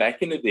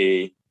back in the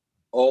day,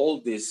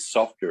 all this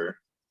software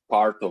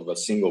part of a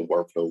single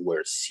workflow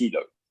were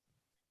siloed.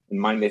 And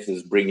Mindesk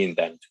is bringing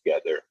them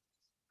together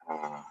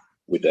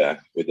with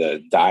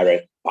a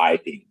direct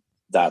piping,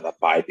 data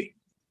piping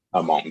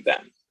among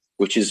them,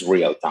 which is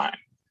real time,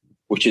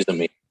 which is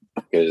amazing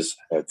because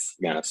it's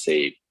gonna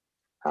save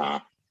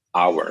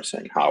hours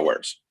and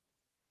hours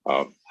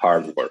of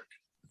hard work.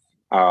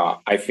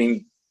 I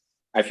think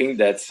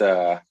that's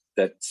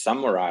that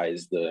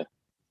summarize the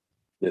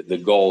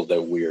goal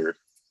that we're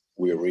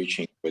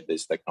reaching with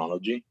this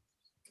technology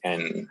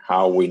and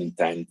how we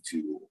intend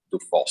to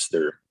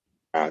foster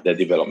the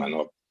development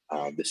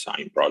of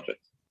design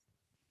projects.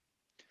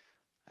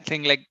 I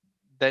think like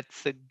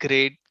that's a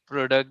great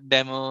product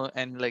demo,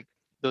 and like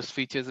those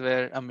features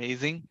were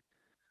amazing.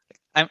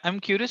 I'm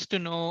curious to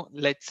know,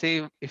 let's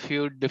say if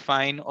you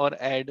define or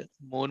add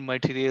more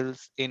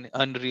materials in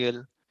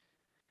Unreal,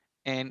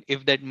 and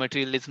if that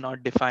material is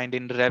not defined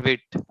in Revit,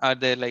 are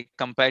there like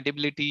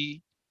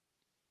compatibility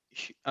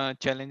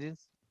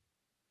challenges?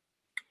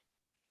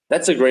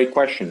 That's a great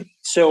question.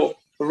 So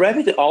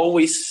Revit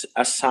always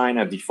assign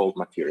a default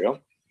material,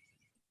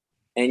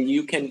 and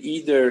you can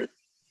either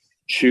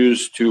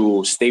choose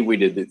to stay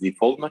with the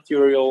default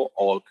material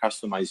or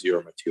customize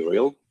your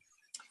material.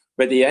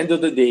 But at the end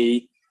of the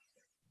day,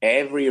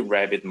 every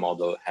Revit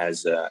model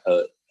has a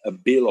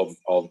bill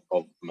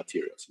of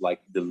materials,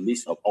 like the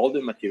list of all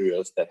the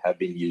materials that have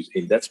been used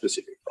in that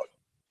specific project.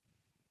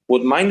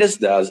 What Mindesk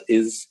does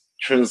is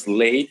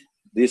translate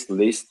this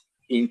list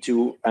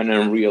into an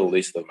Unreal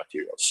list of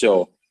materials.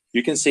 So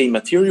you can say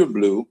material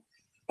blue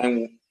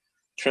and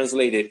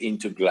translate it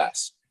into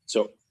glass.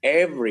 So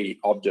every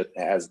object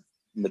that has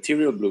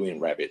material blue in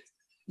Revit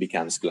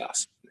becomes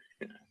glass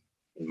in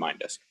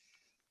Mindesk.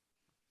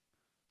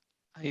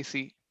 I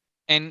see.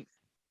 And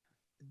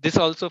this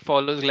also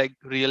follows like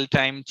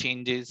real-time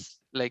changes.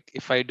 Like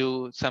if I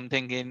do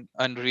something in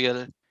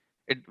Unreal,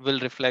 it will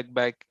reflect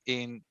back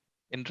in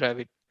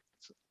Revit.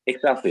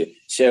 Exactly.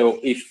 So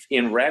if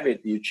in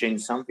Revit you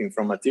change something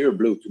from material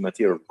blue to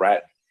material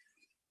red,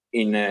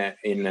 in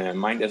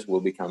Mindesk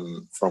will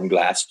become from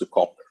glass to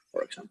copper,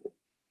 for example.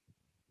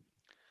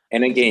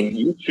 And again,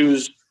 you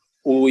choose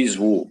who is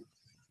who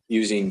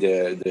using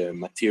the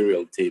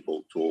material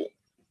table tool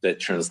that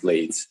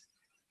translates,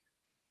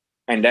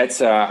 and that's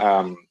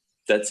a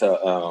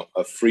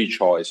free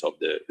choice of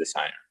the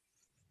designer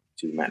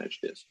to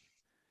manage this.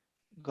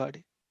 Got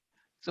it.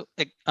 So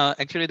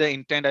actually the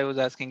intent I was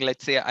asking,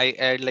 let's say I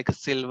add like a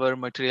silver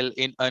material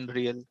in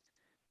Unreal,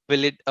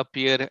 will it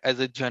appear as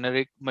a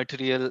generic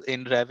material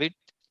in Revit,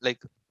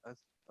 like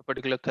a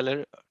particular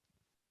color?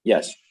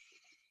 Yes.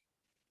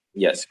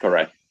 Yes,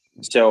 correct.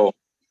 So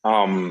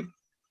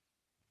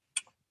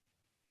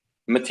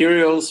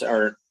materials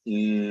are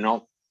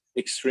not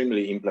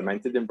extremely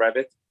implemented in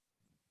Revit,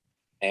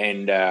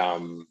 and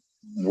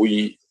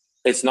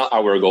it's not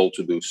our goal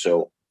to do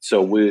so.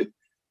 So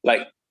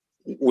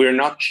we're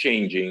not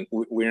changing,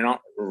 we're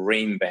not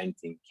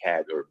reinventing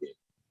CAD or BIM.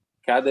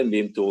 CAD and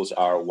BIM tools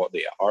are what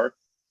they are,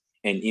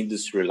 and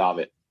industry love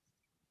it.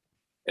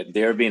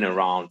 They've been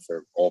around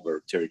for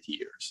over 30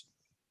 years.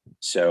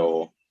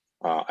 So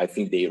I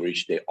think they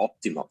reached the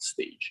optimal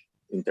stage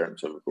in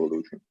terms of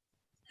evolution.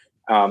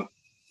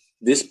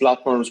 These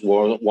platforms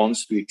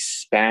wants to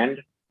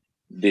expand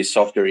the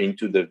software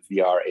into the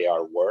VR,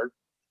 AR world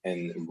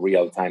and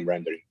real-time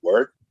rendering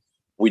world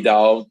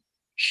without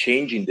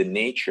changing the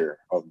nature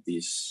of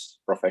this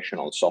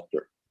professional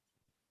software.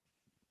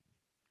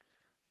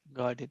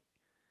 Got it.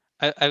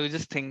 I was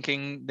just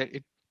thinking that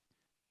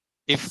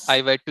if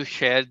I were to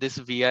share this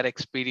VR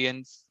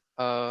experience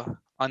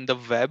on the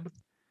web,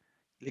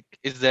 like,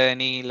 is there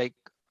any like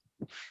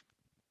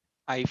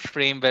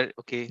iframe where,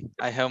 okay,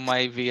 I have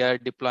my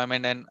VR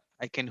deployment and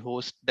I can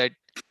host that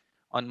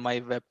on my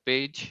web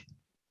page?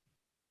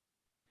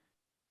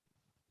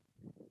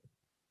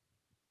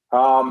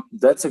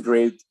 That's a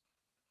great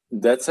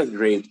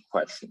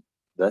question.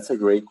 That's a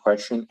great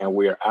question, and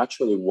we are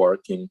actually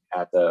working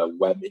at a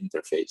web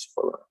interface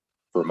for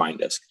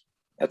Mindesk.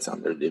 That's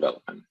under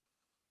development.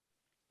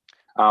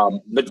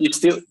 But you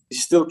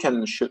still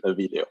can shoot a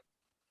video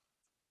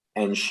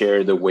and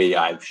share the way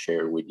I've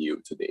shared with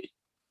you today.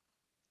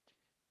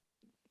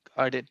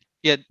 Got it.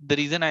 Yeah, the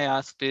reason I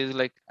asked is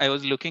like I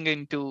was looking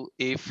into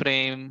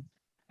A-frame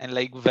and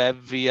like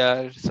web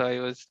VR, so I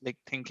was like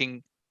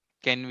thinking,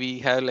 can we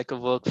have like a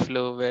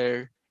workflow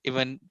where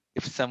even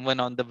if someone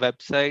on the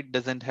website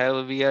doesn't have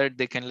a VR,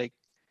 they can like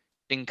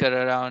tinker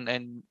around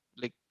and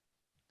like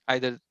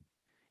either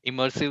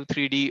immersive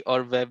 3D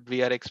or web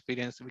VR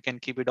experience. We can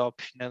keep it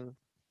optional.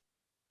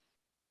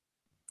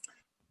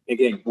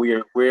 Again,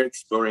 we're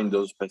exploring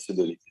those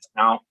possibilities.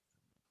 Now,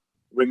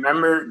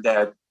 remember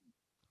that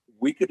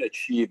we could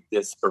achieve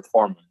this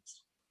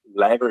performance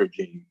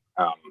leveraging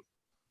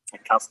a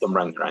custom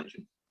render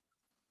engine.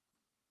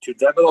 To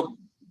develop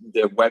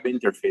the web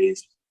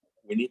interface,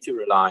 we need to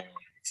rely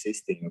on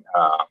existing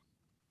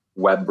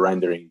web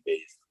rendering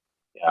based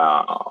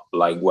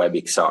like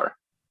WebXR.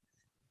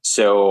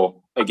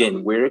 So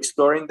again, we're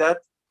exploring that,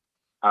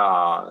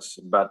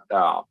 but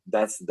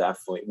that's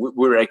definitely,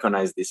 we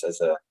recognize this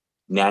as a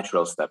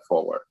natural step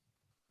forward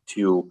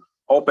to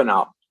open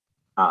up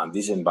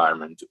this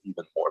environment to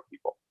even more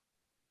people.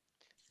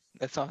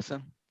 That's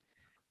awesome.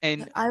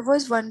 And I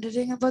was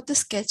wondering about the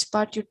sketch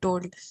part you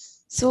told.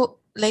 So,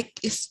 like,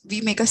 if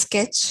we make a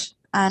sketch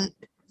and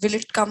will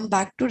it come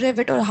back to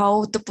Revit, or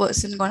how the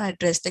person gonna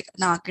address, like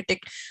an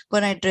architect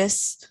gonna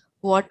address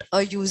what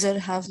a user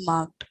have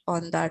marked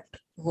on that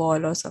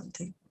wall or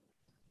something?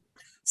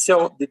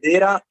 So the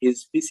data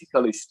is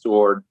physically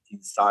stored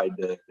inside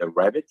the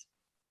Revit.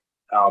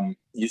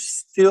 You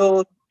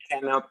still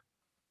cannot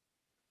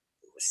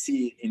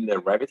see it in the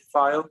Revit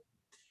file,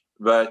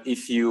 but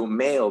if you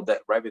mail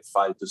that Revit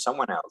file to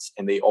someone else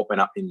and they open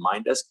up in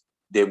Mindesk,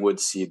 they would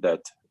see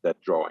that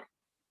drawing.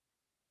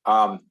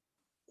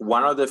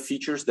 One of the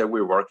features that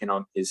we're working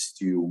on is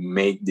to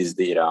make this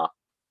data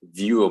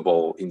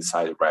viewable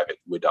inside Revit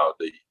without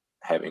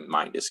having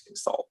Mindesk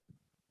installed.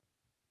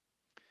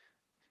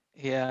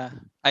 yeah,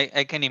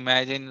 I can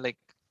imagine, like,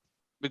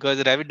 because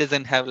Revit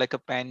doesn't have like a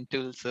pen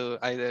tool, so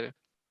either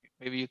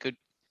maybe you could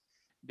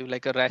do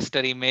like a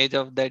raster image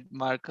of that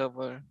markup,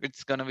 or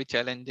it's gonna be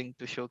challenging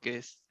to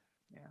showcase.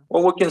 Yeah.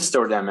 Well, we can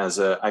store them as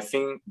I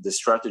think the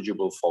strategy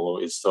we'll follow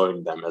is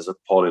storing them as a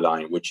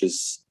polyline, which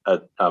is a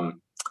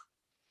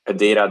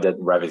data that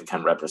Revit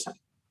can represent.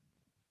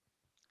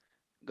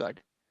 Got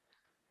it.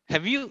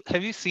 Have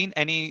you seen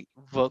any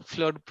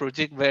workflow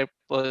project where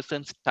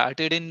person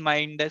started in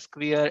Mindesk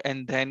VR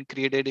and then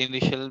created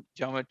initial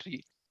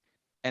geometry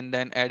and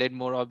then added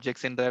more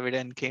objects in Revit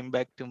and came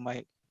back to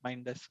my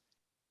Mindesk?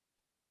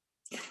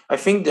 I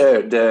think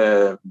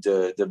the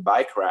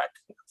bike rack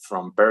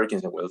from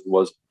Perkins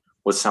was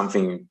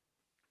something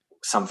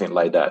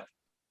like that.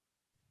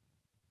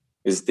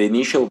 Is the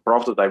initial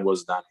prototype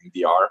was done in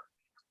VR,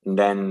 and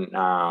then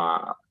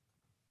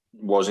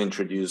was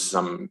introduced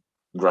some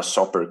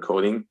Grasshopper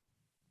coding,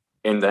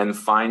 and then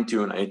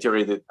fine-tuned,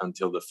 iterated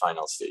until the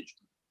final stage.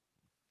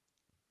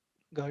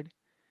 Good.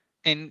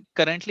 And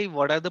currently,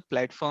 what are the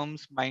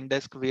platforms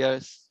Mindesk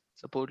VR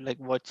support? Like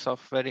what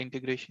software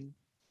integration?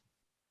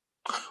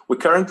 We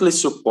currently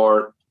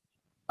support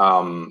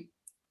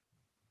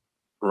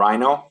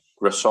Rhino,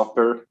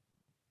 Grasshopper,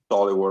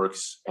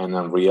 SolidWorks, and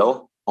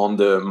Unreal on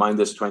the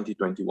Mindesk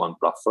 2021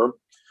 platform.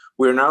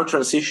 We're now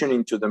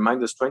transitioning to the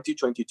Mindesk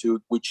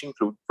 2022, which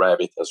include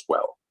Revit as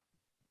well.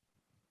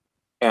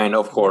 And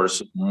of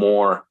course,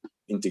 more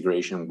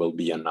integration will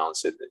be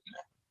announced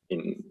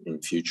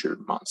in future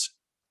months.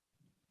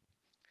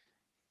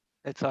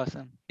 That's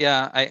awesome.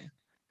 Yeah, I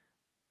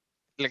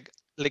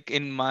like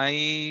in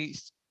my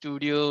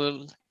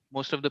studio,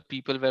 most of the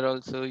people were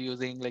also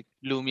using like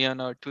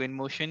Lumion or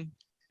Twinmotion.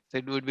 So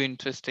it would be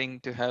interesting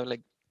to have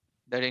like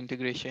that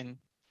integration.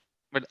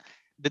 But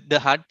the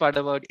hard part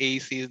about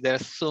AEC is there are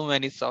so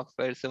many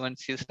software. So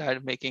once you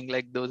start making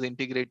like those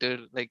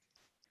integrator, like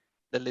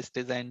the list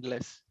is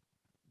endless.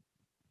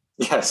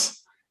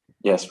 Yes,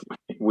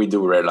 we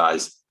do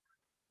realize,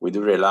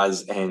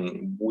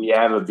 and we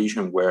have a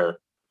vision where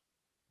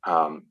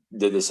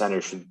the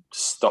designer should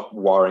stop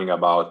worrying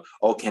about,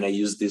 oh, can I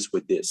use this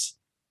with this?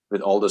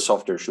 But all the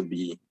software should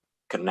be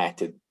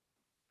connected,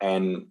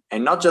 and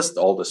not just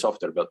all the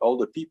software, but all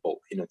the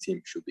people in a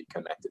team should be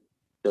connected.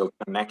 So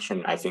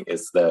connection, I think,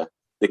 is the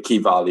key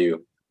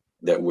value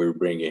that we're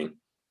bringing.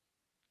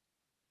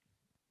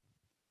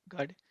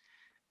 Got it.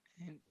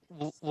 And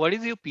what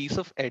is your piece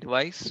of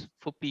advice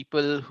for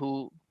people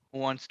who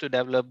wants to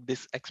develop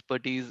this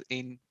expertise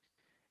in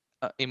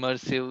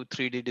immersive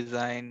 3D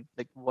design?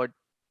 Like what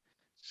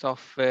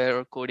software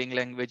or coding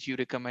language you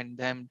recommend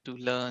them to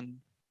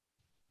learn?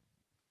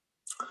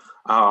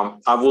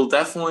 I will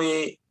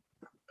definitely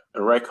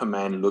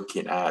recommend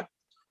looking at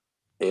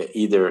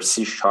either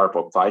C#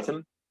 or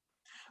Python.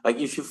 Like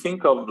if you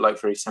think of, like,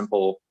 for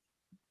example,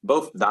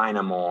 both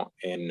Dynamo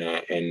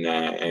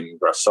and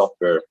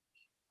Grasshopper,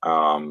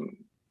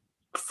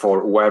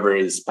 for whoever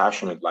is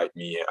passionate like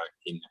me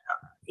in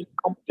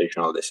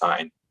computational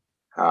design,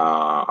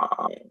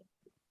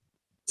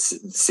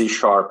 C#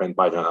 and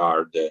Python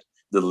are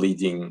the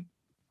leading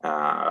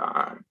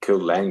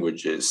code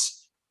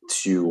languages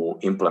to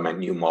implement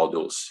new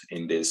modules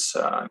in these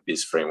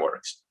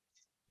frameworks.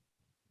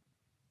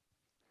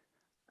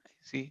 I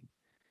see.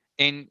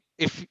 And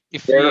if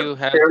They're you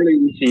have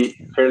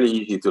fairly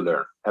easy to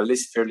learn, at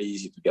least fairly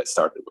easy to get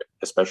started with,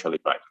 especially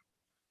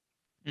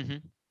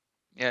Python.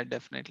 Yeah,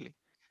 definitely.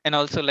 And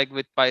also like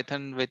with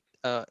Python, with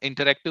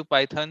interactive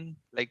Python,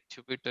 like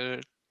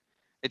Jupyter,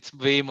 it's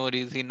way more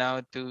easy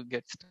now to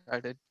get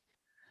started.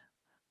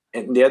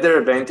 And the other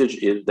advantage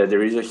is that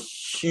there is a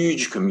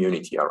huge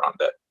community around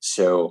that.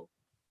 So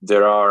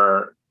there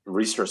are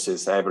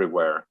resources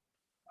everywhere.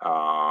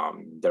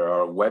 There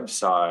are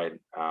websites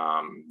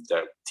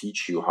that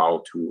teach you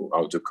how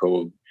to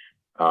code,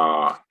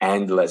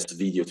 endless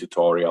video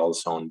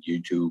tutorials on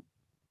YouTube.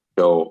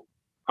 So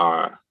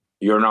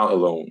you're not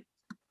alone.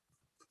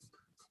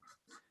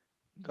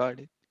 Got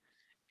it.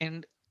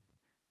 And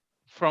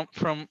from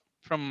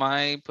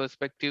my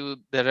perspective,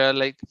 there are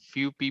like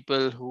few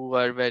people who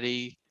are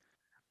very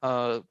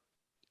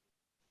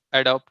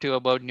adaptive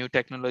about new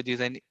technologies,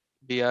 and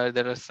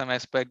there are some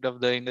aspect of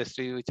the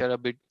industry which are a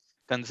bit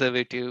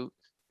conservative.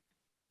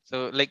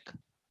 So like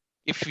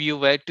if you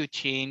were to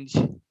change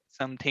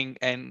something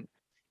and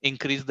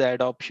increase the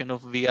adoption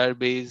of VR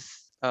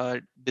based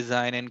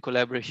design and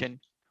collaboration,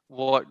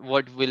 what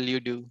will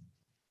you do?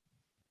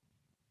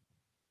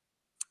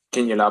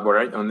 Can you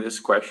elaborate on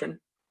this question?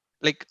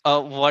 Like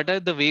what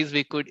are the ways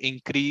we could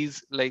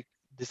increase like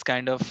this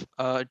kind of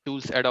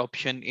tools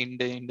adoption in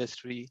the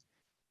industry?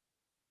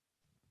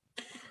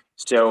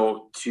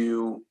 So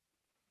to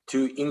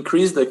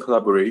increase the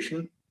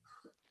collaboration,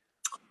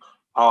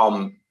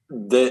 a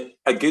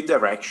good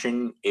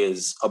direction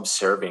is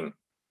observing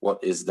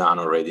what is done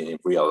already in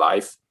real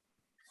life,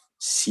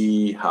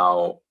 see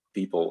how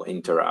people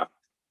interact,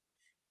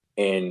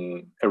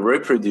 and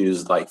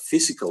reproduce like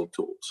physical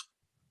tools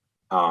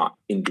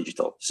in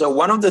digital. So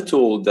one of the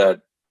tools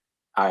that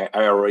I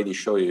already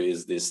show you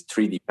is this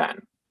 3D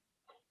pen,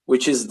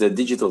 which is the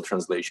digital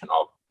translation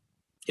of,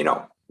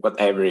 what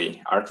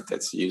every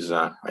architect use,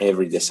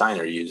 every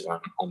designer use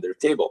on their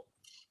table.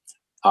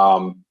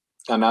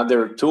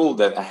 Another tool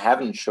that I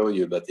haven't shown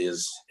you but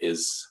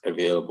is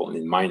available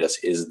in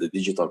Mindesk is the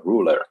digital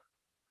ruler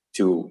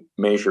to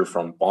measure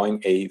from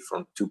point A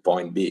to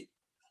point B.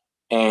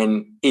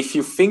 And if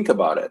you think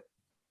about it,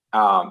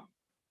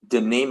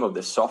 the name of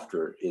the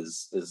software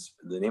is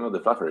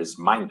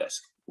Mindesk,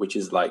 which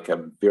is like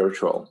a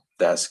virtual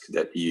desk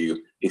that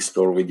you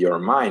explore with your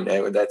mind.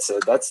 And that's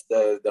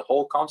the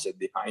whole concept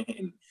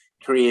behind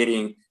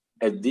creating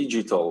a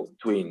digital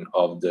twin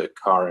of the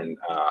current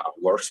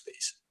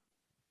workspace.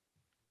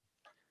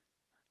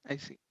 I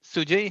see.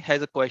 Sujay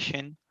has a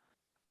question.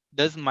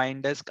 Does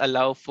Mindesk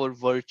allow for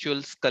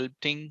virtual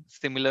sculpting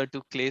similar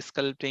to clay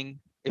sculpting?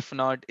 If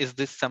not, is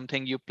this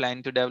something you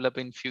plan to develop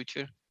in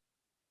future?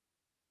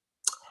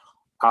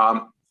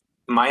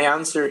 My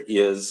answer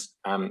is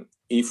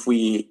if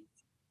we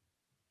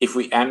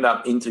end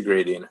up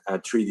integrating a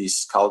 3D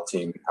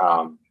sculpting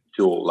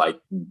tool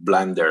like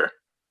Blender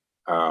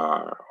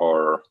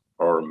or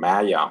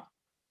Maya,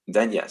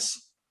 then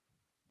yes.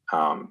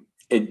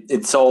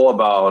 It's all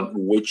about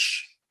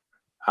which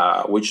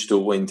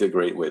tool we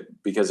integrate with,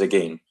 because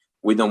again,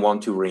 we don't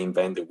want to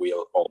reinvent the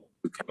wheel or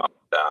to come up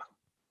with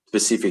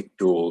specific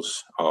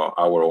tools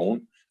our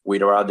own.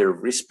 We'd rather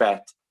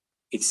respect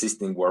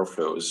existing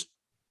workflows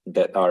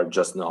that are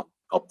just not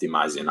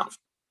optimized enough.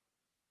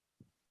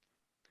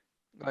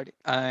 Got it.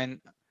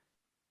 And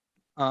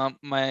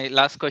my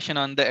last question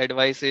on the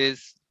advice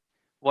is,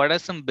 what are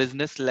some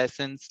business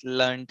lessons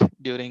learned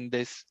during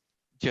this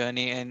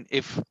journey? And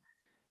if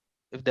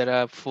there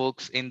are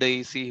folks in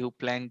the EC who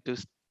plan to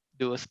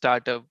do a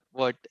startup,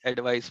 what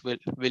advice will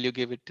you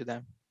give it to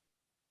them?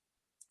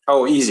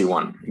 Oh, easy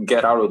one.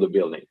 Get out of the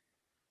building.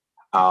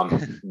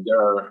 There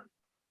are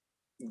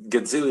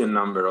gazillion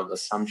number of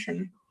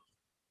assumptions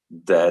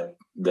that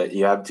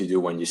you have to do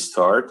when you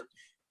start,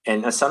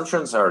 and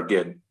assumptions are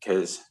good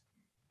because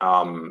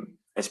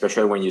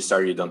especially when you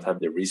start, you don't have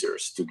the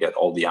resource to get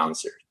all the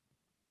answers.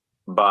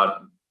 But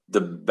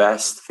the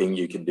best thing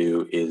you can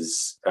do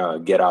is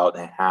get out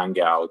and hang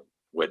out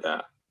with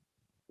the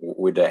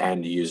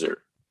end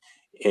user,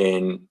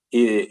 and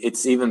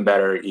it's even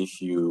better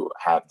if you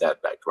have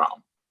that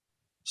background.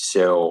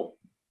 So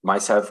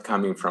myself,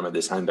 coming from a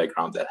design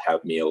background, that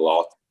helped me a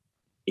lot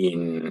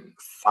in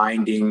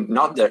finding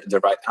not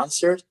the right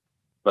answers,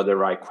 but the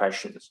right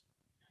questions.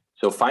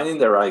 So finding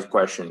the right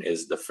question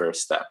is the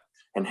first step,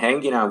 and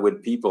hanging out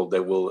with people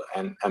that will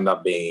end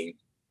up being,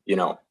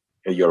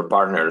 your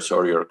partners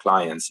or your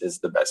clients is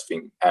the best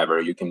thing ever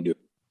you can do.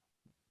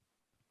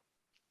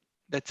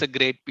 That's a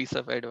great piece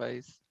of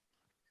advice.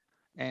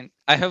 And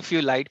I have a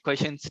few light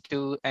questions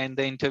to end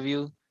the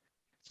interview.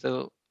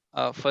 So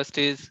first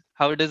is,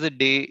 how does a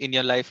day in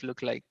your life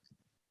look like?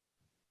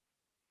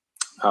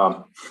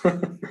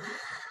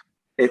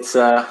 It's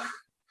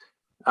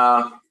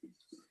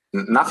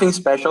nothing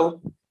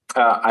special.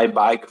 I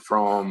bike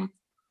from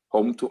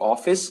home to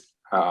office.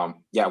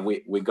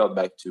 We got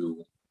back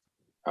to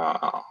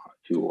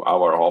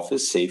our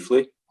office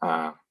safely,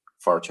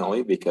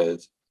 fortunately,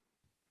 because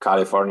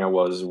California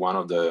was one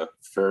of the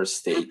first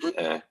states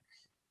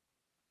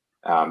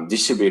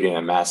distributing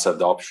a mass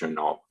adoption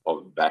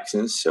of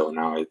vaccines. So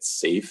now it's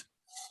safe.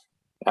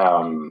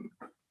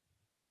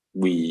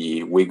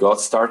 We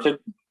got started.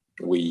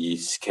 We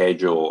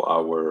schedule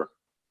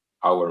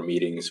our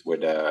meetings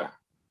with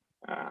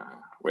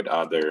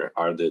other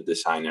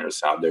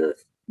designers, other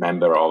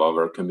member of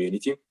our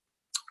community.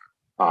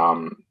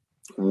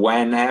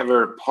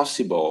 whenever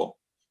possible,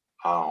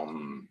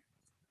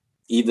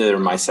 either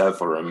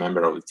myself or a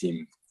member of the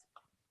team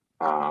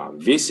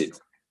visit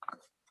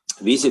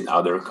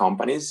other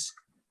companies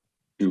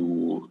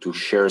to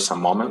share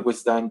some moment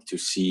with them, to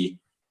see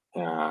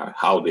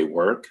how they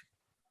work,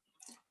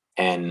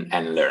 and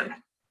learn.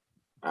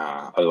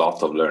 A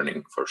lot of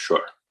learning for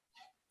sure.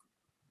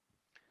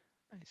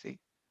 I see.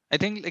 I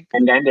think like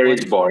And then there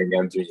is one, boring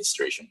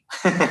administration,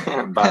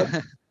 but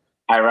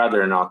I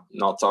rather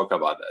not talk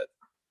about that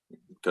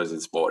because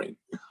it's boring.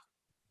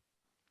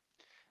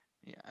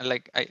 yeah,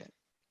 like I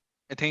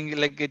think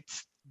like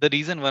it's the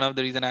reason, one of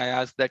the reason I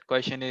asked that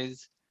question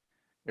is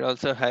it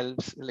also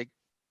helps like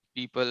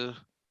people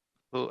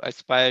who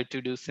aspire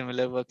to do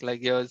similar work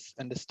like yours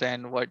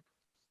understand what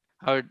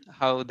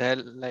how their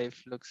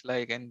life looks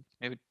like and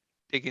maybe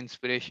take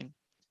inspiration.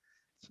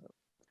 So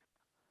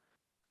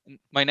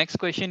my next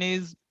question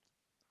is,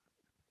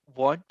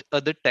 what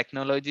other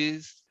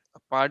technologies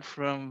apart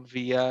from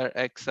VR,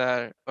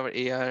 XR, or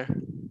AR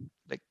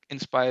like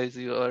inspires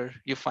you or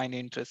you find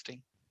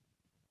interesting?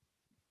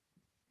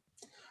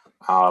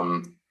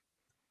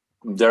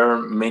 There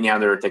are many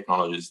other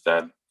technologies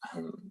that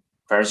I'm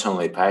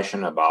personally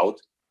passionate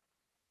about.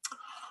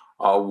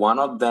 One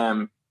of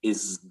them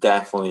is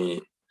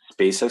definitely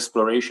space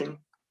exploration.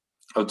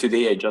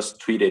 Today I just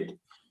tweeted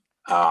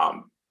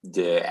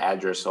the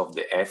address of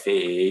the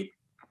FAA,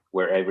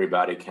 where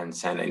everybody can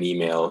send an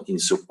email in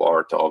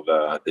support of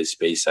the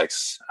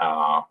SpaceX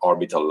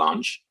orbital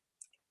launch,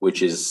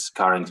 which is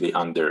currently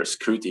under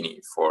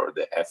scrutiny for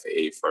the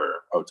FAA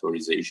for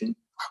authorization.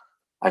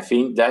 I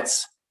think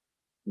that's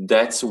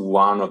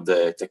one of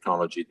the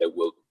technology that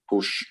will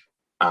push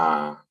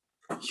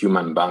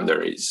human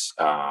boundaries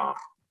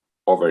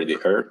over the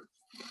Earth.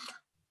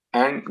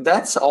 And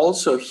that's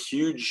also a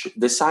huge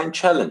design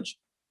challenge,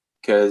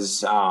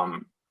 because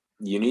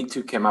you need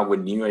to come up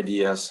with new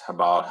ideas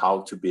about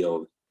how to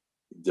build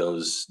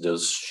those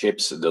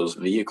ships, those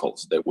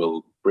vehicles that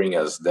will bring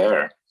us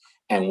there.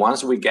 And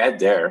once we get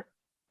there,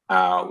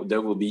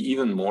 there will be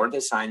even more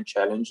design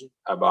challenge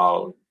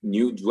about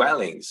new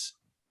dwellings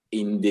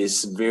in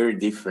this very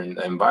different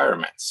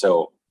environment.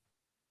 So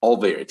all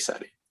very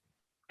exciting.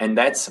 And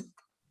that's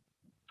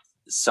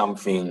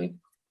something,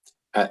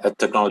 a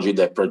technology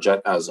that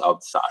project us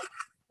outside.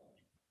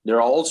 There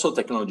are also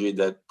technology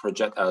that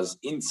project us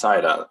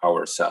inside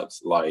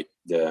ourselves, like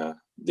the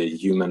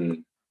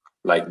human,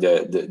 like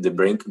the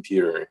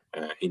brain-computer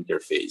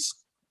interface,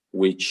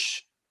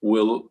 which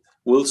will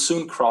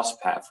soon cross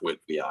path with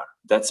VR.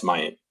 That's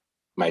my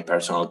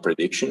personal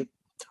prediction.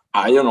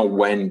 I don't know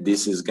when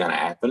this is gonna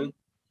happen,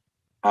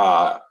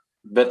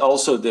 but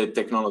also the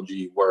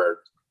technology will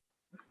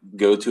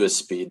go to a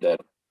speed that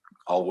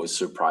always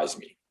surprised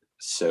me.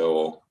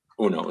 So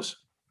who knows?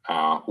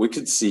 We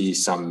could see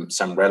some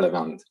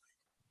relevant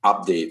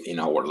update in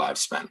our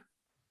lifespan.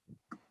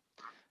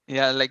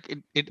 Yeah, like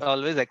it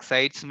always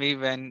excites me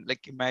when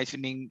like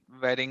imagining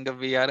wearing a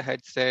VR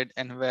headset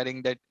and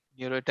wearing that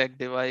neurotech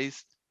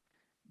device.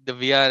 The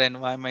VR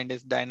environment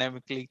is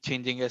dynamically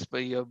changing as per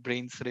your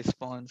brain's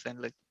response, and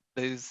like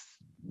there's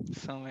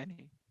so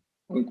many.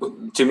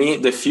 To me,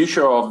 the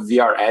future of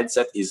VR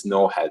headset is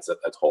no headset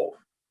at all.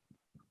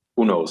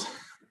 Who knows?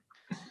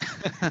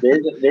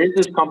 There's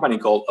this company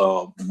called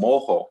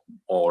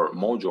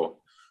Mojo,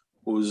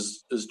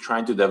 who's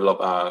trying to develop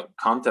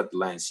contact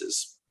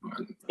lenses,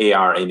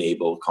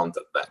 AR-enabled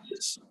contact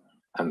lenses,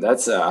 and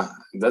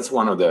that's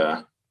one of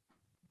the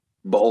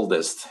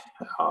boldest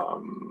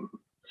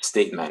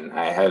statement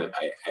I have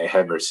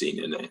ever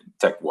seen in the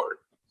tech world.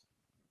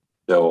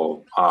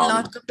 So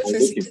Not come to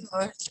physical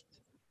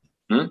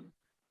world.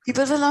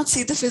 People will not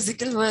see the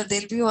physical world.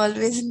 They'll be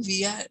always in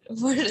VR.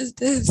 What is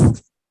this?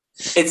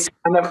 It's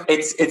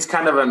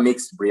kind of a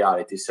mixed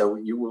reality. So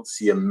you will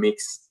see a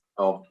mix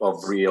of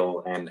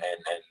real and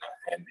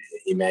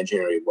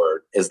imaginary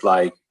world. It's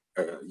like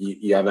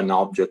you have an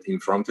object in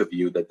front of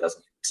you that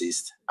doesn't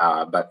exist,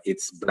 but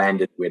it's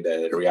blended with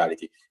the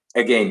reality.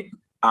 Again,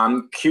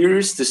 I'm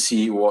curious to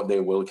see what they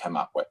will come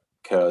up with,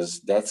 because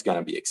that's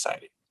gonna be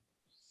exciting.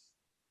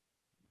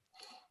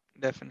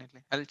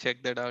 Definitely, I'll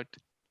check that out.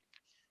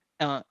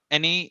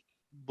 Any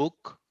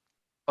book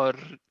or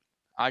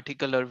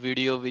article or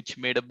video which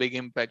made a big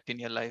impact in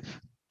your life?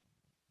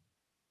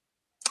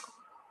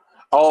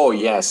 Oh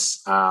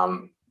yes,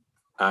 I'm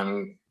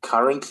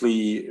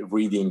currently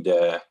reading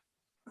the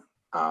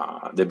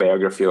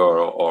biography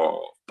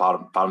or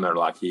Palmer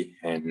Luckey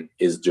and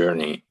his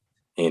journey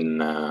in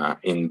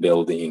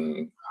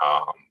building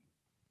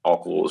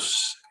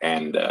Oculus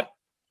and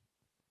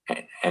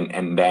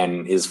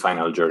then his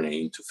final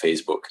journey into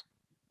Facebook.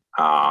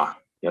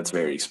 That's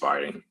very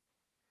inspiring,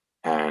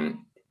 and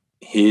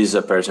he's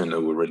a person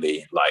who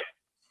really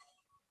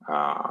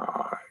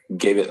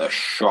gave it a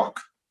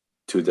shock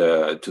to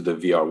the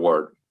VR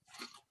world.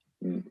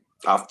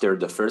 After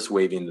the first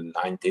wave in the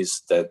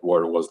 90s, that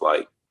world was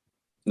like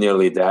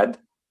nearly dead,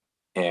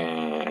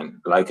 and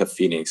like a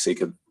phoenix, he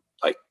could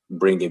like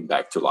bring it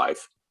back to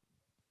life.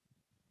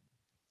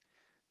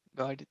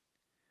 Got it.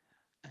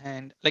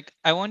 And like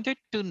I wanted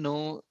to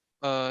know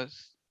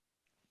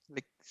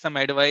like some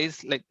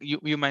advice. Like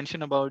you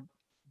mentioned about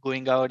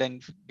going out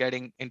and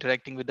getting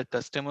interacting with the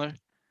customer.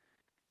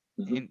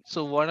 Mhm.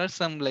 So what are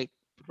some like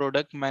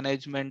product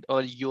management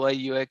or UI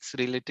UX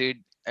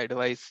related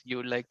advice you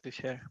would like to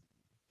share?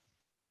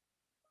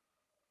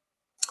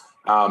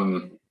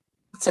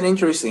 It's an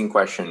interesting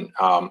question.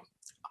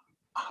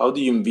 How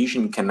do you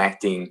envision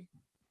connecting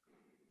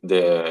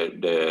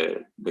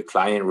the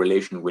client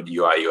relation with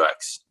UI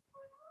UX?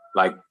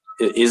 Like,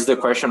 is the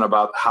question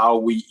about how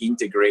we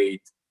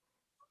integrate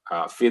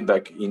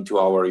feedback into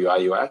our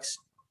UI UX?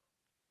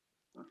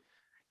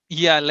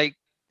 Yeah, like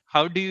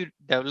how do you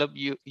develop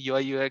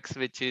UI UX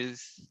which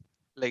is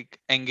like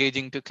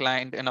engaging to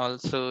client, and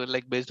also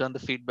like based on the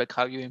feedback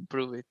how you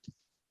improve it?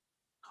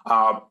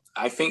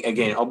 I think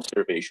again,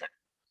 observation.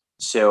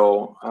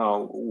 So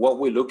what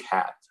we look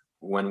at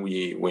when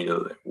we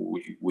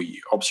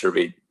observe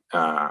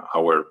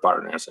our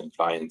partners and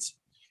clients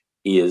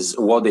is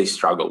what they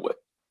struggle with.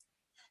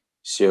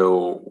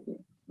 So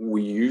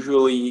we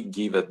usually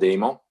give a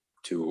demo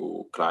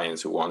to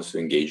clients who wants to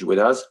engage with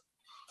us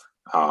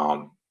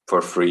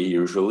for free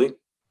usually,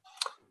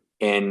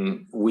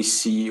 and we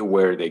see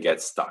where they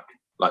get stuck.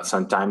 Like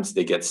sometimes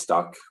they get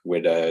stuck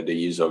with the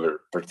use of a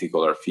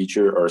particular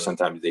feature, or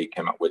sometimes they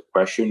come up with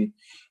question.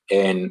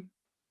 And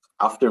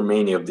after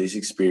many of this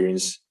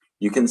experience,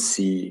 you can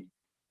see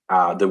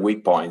the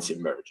weak points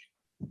emerging,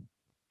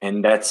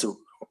 and that's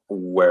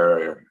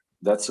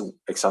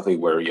exactly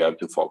where you have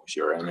to focus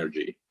your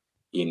energy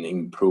in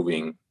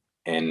improving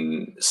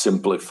and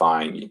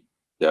simplifying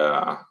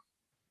the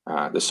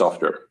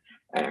software.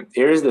 And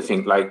here's the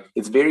thing: like,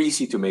 it's very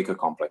easy to make a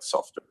complex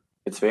software.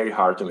 It's very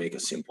hard to make a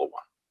simple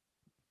one.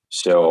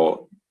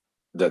 So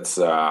that's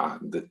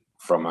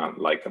from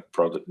like a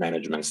product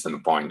management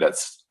standpoint,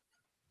 that's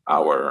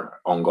our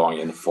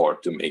ongoing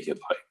effort to make it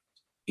like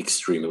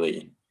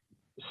extremely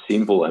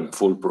simple and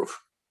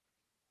foolproof.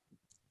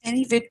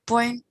 Any weak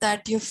point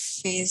that you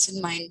faced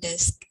in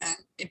Mindesk, and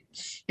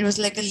it was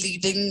like a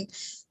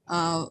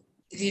uh,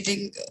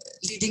 leading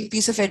leading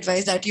piece of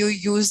advice that you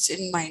used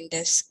in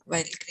Mindesk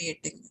while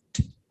creating it?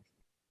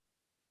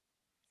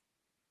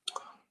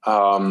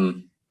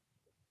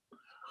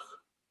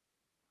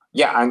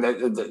 Yeah, and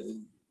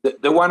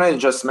the one I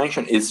just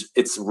mentioned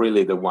it's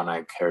really the one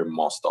I care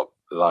most of,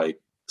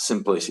 like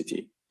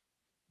simplicity.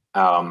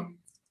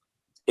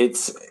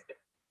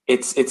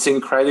 It's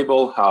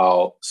incredible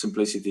how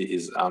simplicity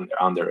is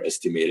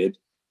underestimated,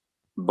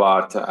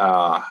 but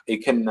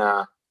it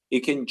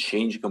can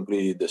change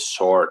completely the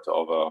sort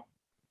of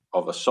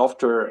a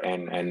software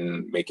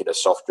and make it a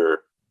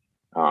software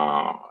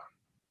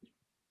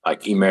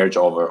like emerge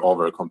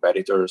over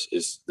competitors.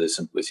 Is the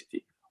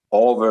simplicity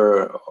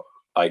over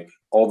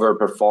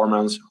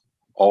performance,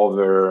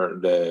 over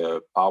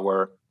the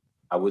power.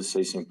 I would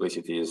say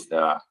simplicity is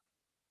the,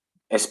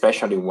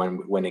 especially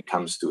when it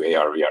comes to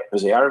AR/VR,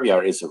 because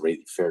AR/VR is a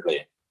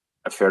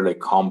fairly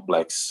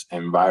complex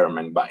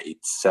environment by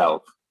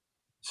itself.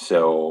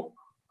 So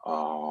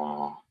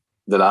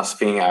the last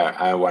thing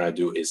I want to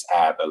do is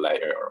add a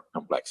layer of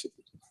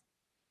complexity.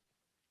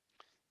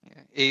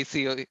 Yeah,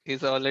 AC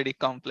is already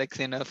complex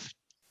enough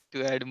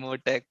to add more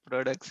tech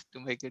products to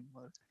make it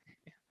more.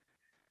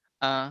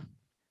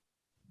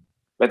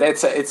 But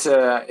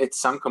it's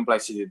some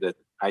complexity that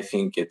I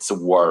think it's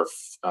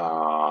worth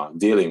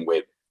dealing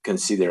with,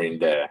 considering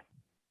the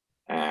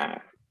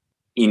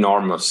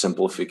enormous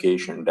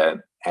simplification that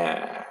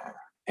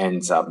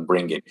ends up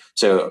bringing.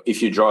 So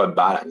if you draw a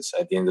balance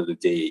at the end of the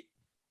day,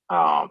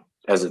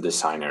 as a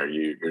designer,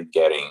 you're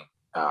getting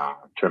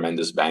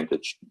tremendous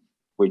advantage,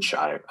 which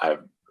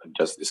I've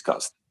just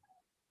discussed.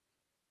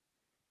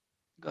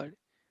 Got it.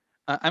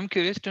 I'm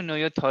curious to know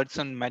your thoughts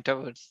on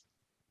metaverse.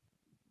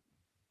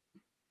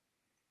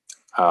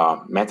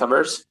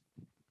 Metaverse,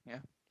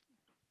 Yeah.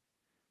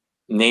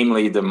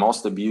 namely the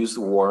most abused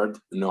word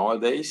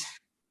nowadays.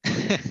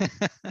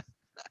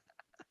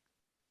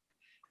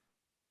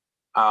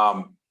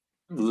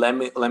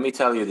 Let me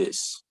tell you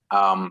this.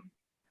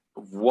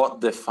 What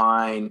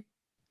define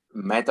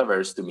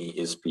metaverse to me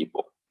is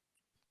people.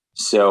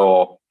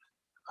 So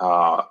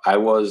I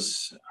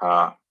was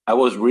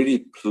really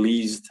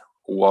pleased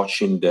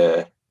watching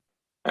the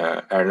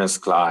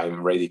Ernest Cline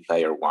Ready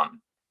Player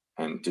One,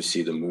 and to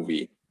see the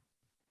movie,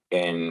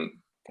 and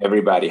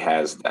everybody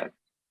has that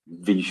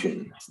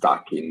vision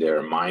stuck in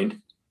their mind.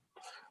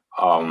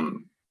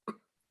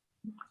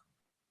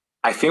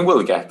 I think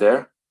we'll get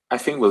there. I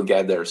think we'll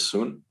get there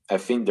soon. I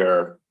think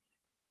there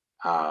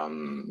are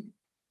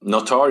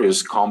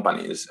notorious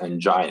companies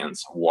and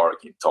giants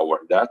working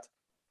toward that.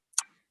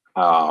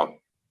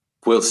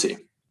 We'll see.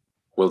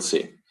 We'll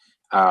see.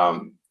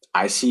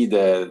 I see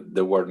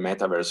the word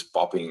metaverse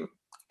popping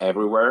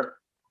everywhere,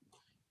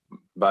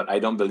 but I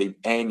don't believe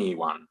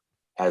anyone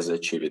has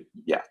achieved it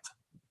yet.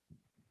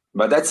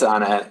 But that's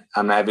an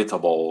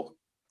inevitable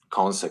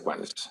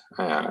consequence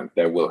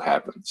that will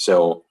happen.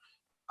 So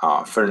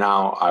for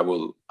now, I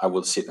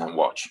will sit and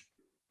watch.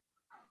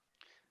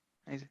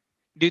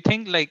 Do you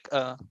think like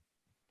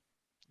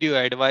do you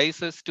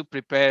advise us to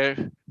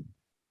prepare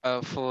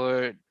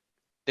for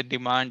the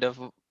demand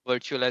of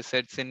virtual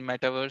assets in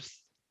metaverse?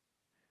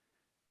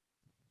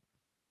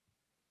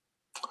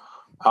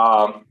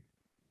 Um,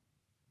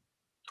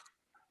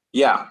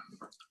 yeah.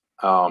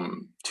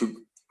 To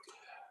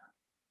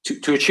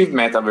achieve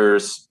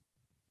metaverse,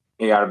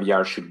 AR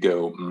VR should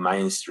go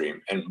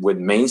mainstream, and with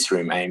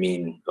mainstream I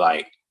mean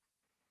like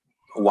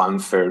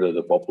 1/3 of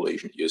the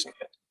population using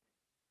it.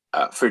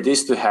 For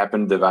this to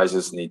happen,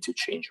 devices need to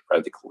change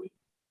radically,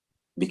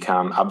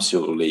 become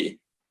absolutely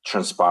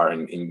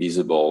transparent,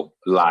 invisible,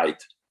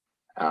 light.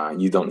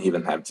 You don't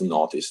even have to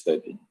notice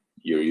that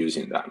you're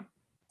using them.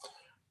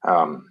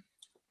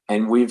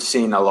 And we've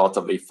seen a lot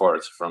of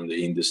efforts from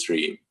the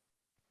industry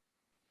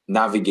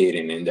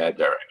navigating in that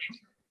direction.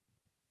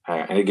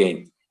 And again,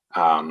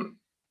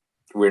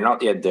 we're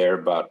not yet there,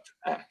 but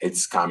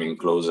it's coming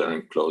closer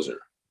and closer.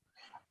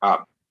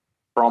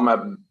 From a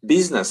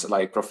business,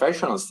 like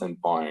professional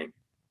standpoint,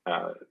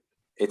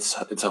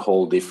 it's a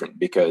whole different,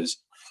 because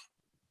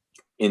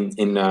in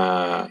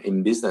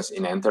business,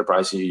 in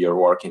enterprise,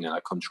 you're working in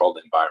a controlled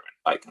environment,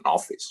 like an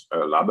office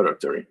or a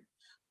laboratory.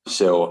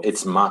 So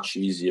it's much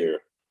easier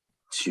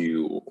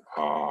to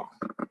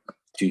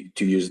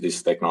use this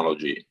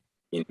technology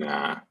in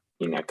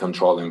a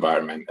controlled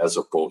environment as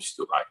opposed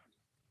to like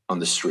on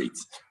the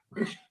streets.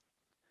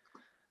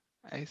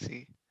 I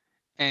see.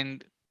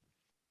 And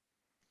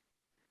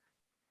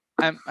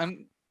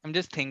I'm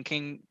just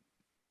thinking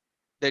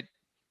that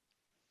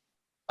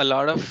a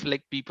lot of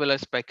like people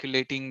are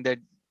speculating that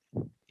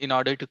in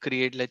order to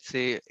create, let's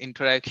say,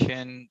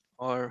 interaction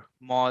or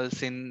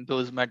malls in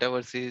those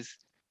metaverses,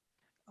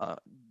 uh,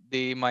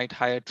 they might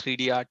hire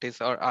 3D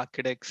artists or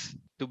architects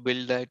to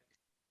build that.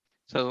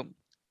 So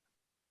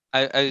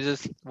I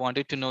just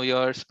wanted to know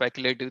your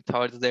speculative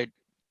thoughts that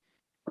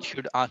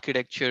should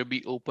architecture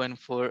be open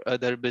for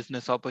other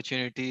business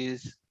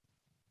opportunities?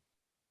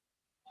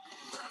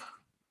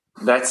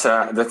 That's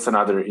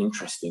another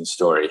interesting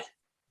story,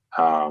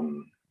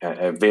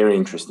 a very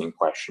interesting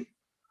question.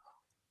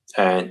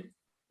 And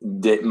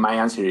my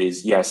answer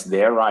is yes,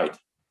 they're right.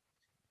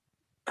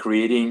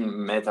 Creating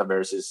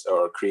metaverses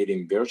or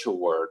creating virtual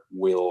world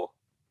will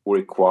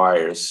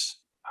requires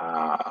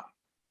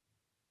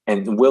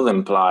and will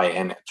imply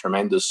a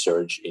tremendous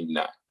surge in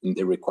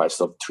the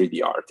request of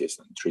 3D artists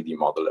and 3D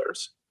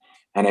modelers.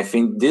 And I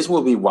think this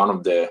will be one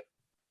of the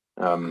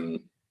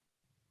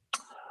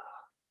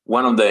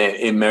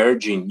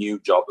emerging new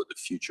jobs of the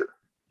future.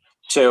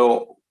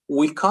 So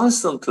we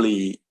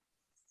constantly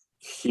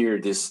hear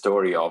this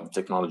story of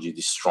technology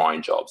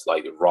destroying jobs,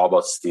 like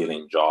robots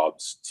stealing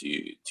jobs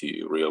to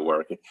real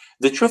work.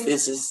 The truth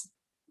is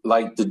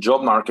like the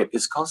job market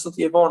is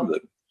constantly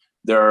evolving.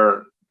 There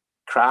are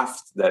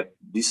crafts that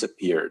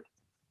disappeared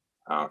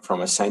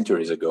from a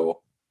centuries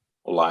ago.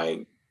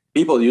 Like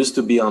people used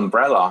to be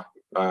umbrella,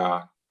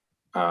 to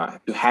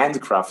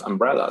handcraft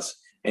umbrellas,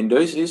 and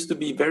those used to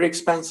be very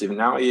expensive.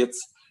 Now you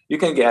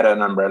can get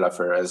an umbrella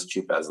for as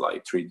cheap as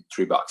like $3.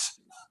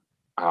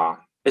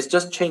 It's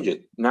just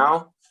changed.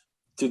 Now,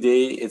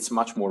 today, it's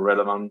much more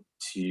relevant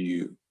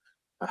to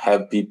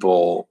have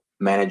people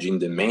managing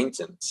the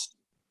maintenance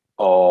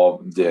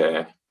of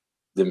the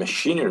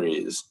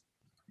machineries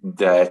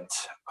that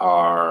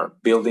are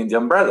building the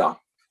umbrella.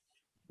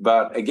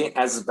 But again,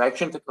 as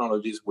Vacuum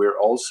Technologies, we're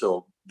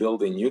also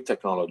building new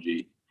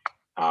technology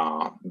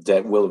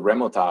that will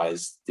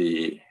remotize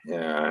the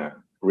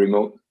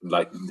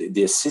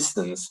the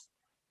assistance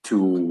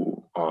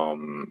to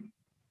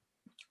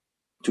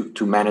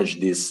manage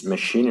these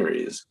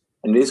machineries,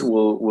 and this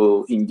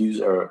will induce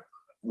or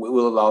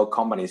will allow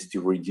companies to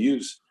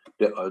reduce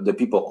the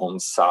people on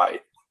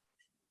site.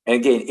 And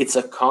again, it's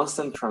a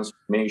constant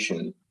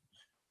transformation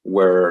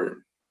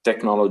where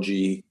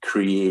technology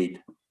create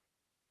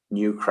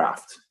new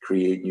craft,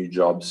 create new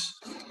jobs,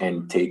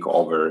 and take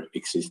over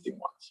existing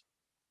ones.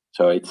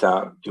 So it's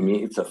to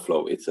me, it's a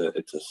flow. It's a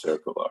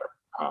circular.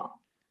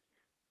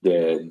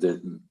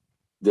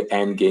 The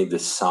end game, the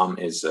sum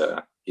is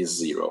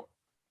zero.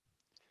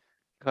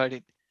 Got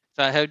it.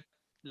 So I have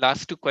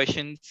last two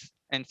questions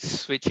and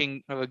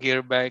switching our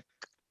gear back.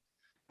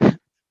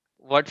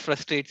 What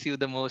frustrates you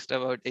the most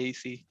about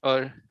AC,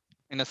 or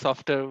in a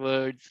softer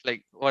words,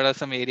 like what are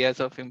some areas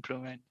of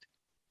improvement?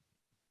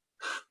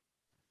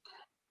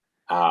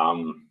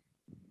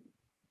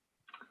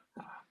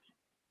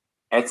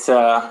 It's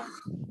I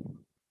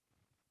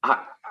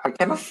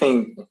cannot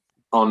think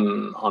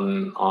on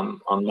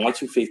my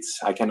two feet.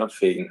 I cannot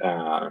think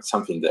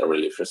something that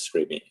really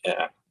frustrates me.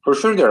 For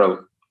sure, there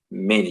are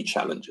many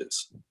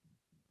challenges.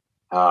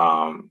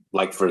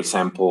 Like for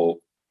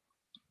example,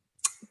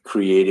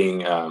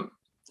 creating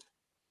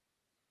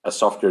a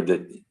software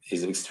that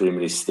is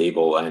extremely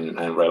stable and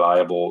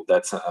reliable.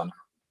 That's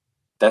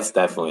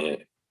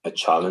definitely a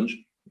challenge,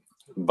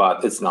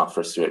 but it's not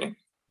frustrating.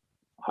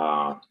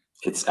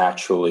 It's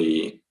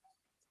actually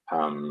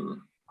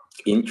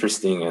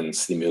interesting and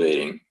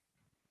stimulating,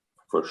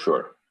 for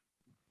sure.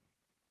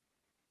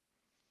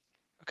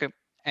 Okay.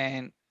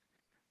 And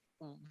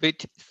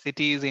which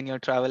city is in your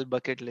travel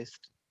bucket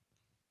list?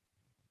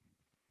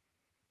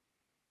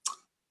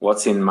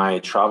 what's in my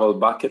travel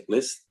bucket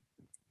list?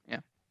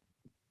 Yeah.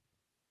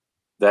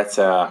 That's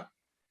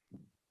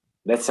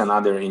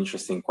another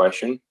interesting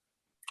question.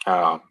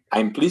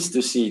 I'm pleased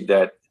to see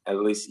that at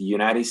least the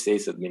United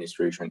States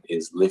administration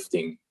is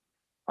lifting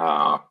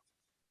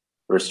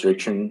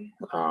restriction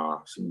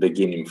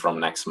beginning from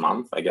next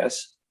month, I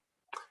guess.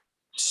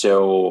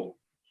 So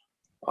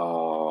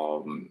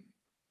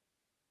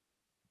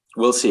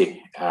we'll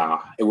see.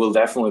 It will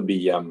definitely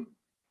be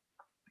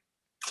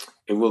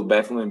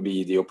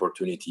the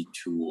opportunity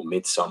to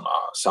meet some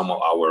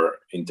of our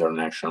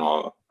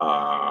international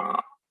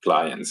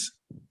clients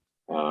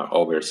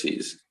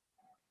overseas,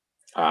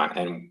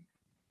 and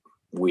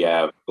we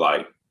have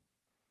like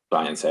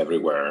clients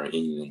everywhere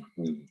in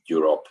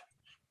Europe,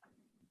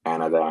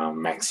 Canada,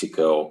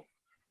 Mexico,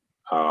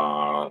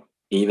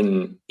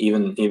 even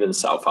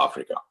South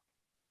Africa.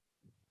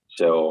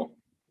 So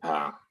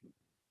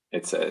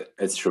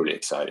it's truly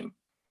exciting.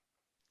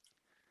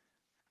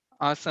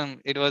 Awesome.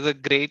 It was a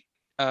great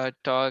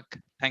talk.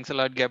 Thanks a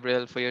lot,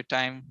 Gabriel, for your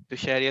time to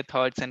share your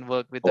thoughts and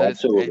work with Oh, us.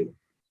 absolutely. And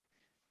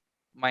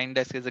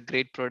Mindesk is a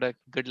great product.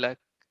 Good luck.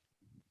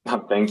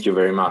 Thank you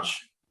very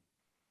much.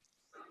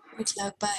 Good luck. Bye.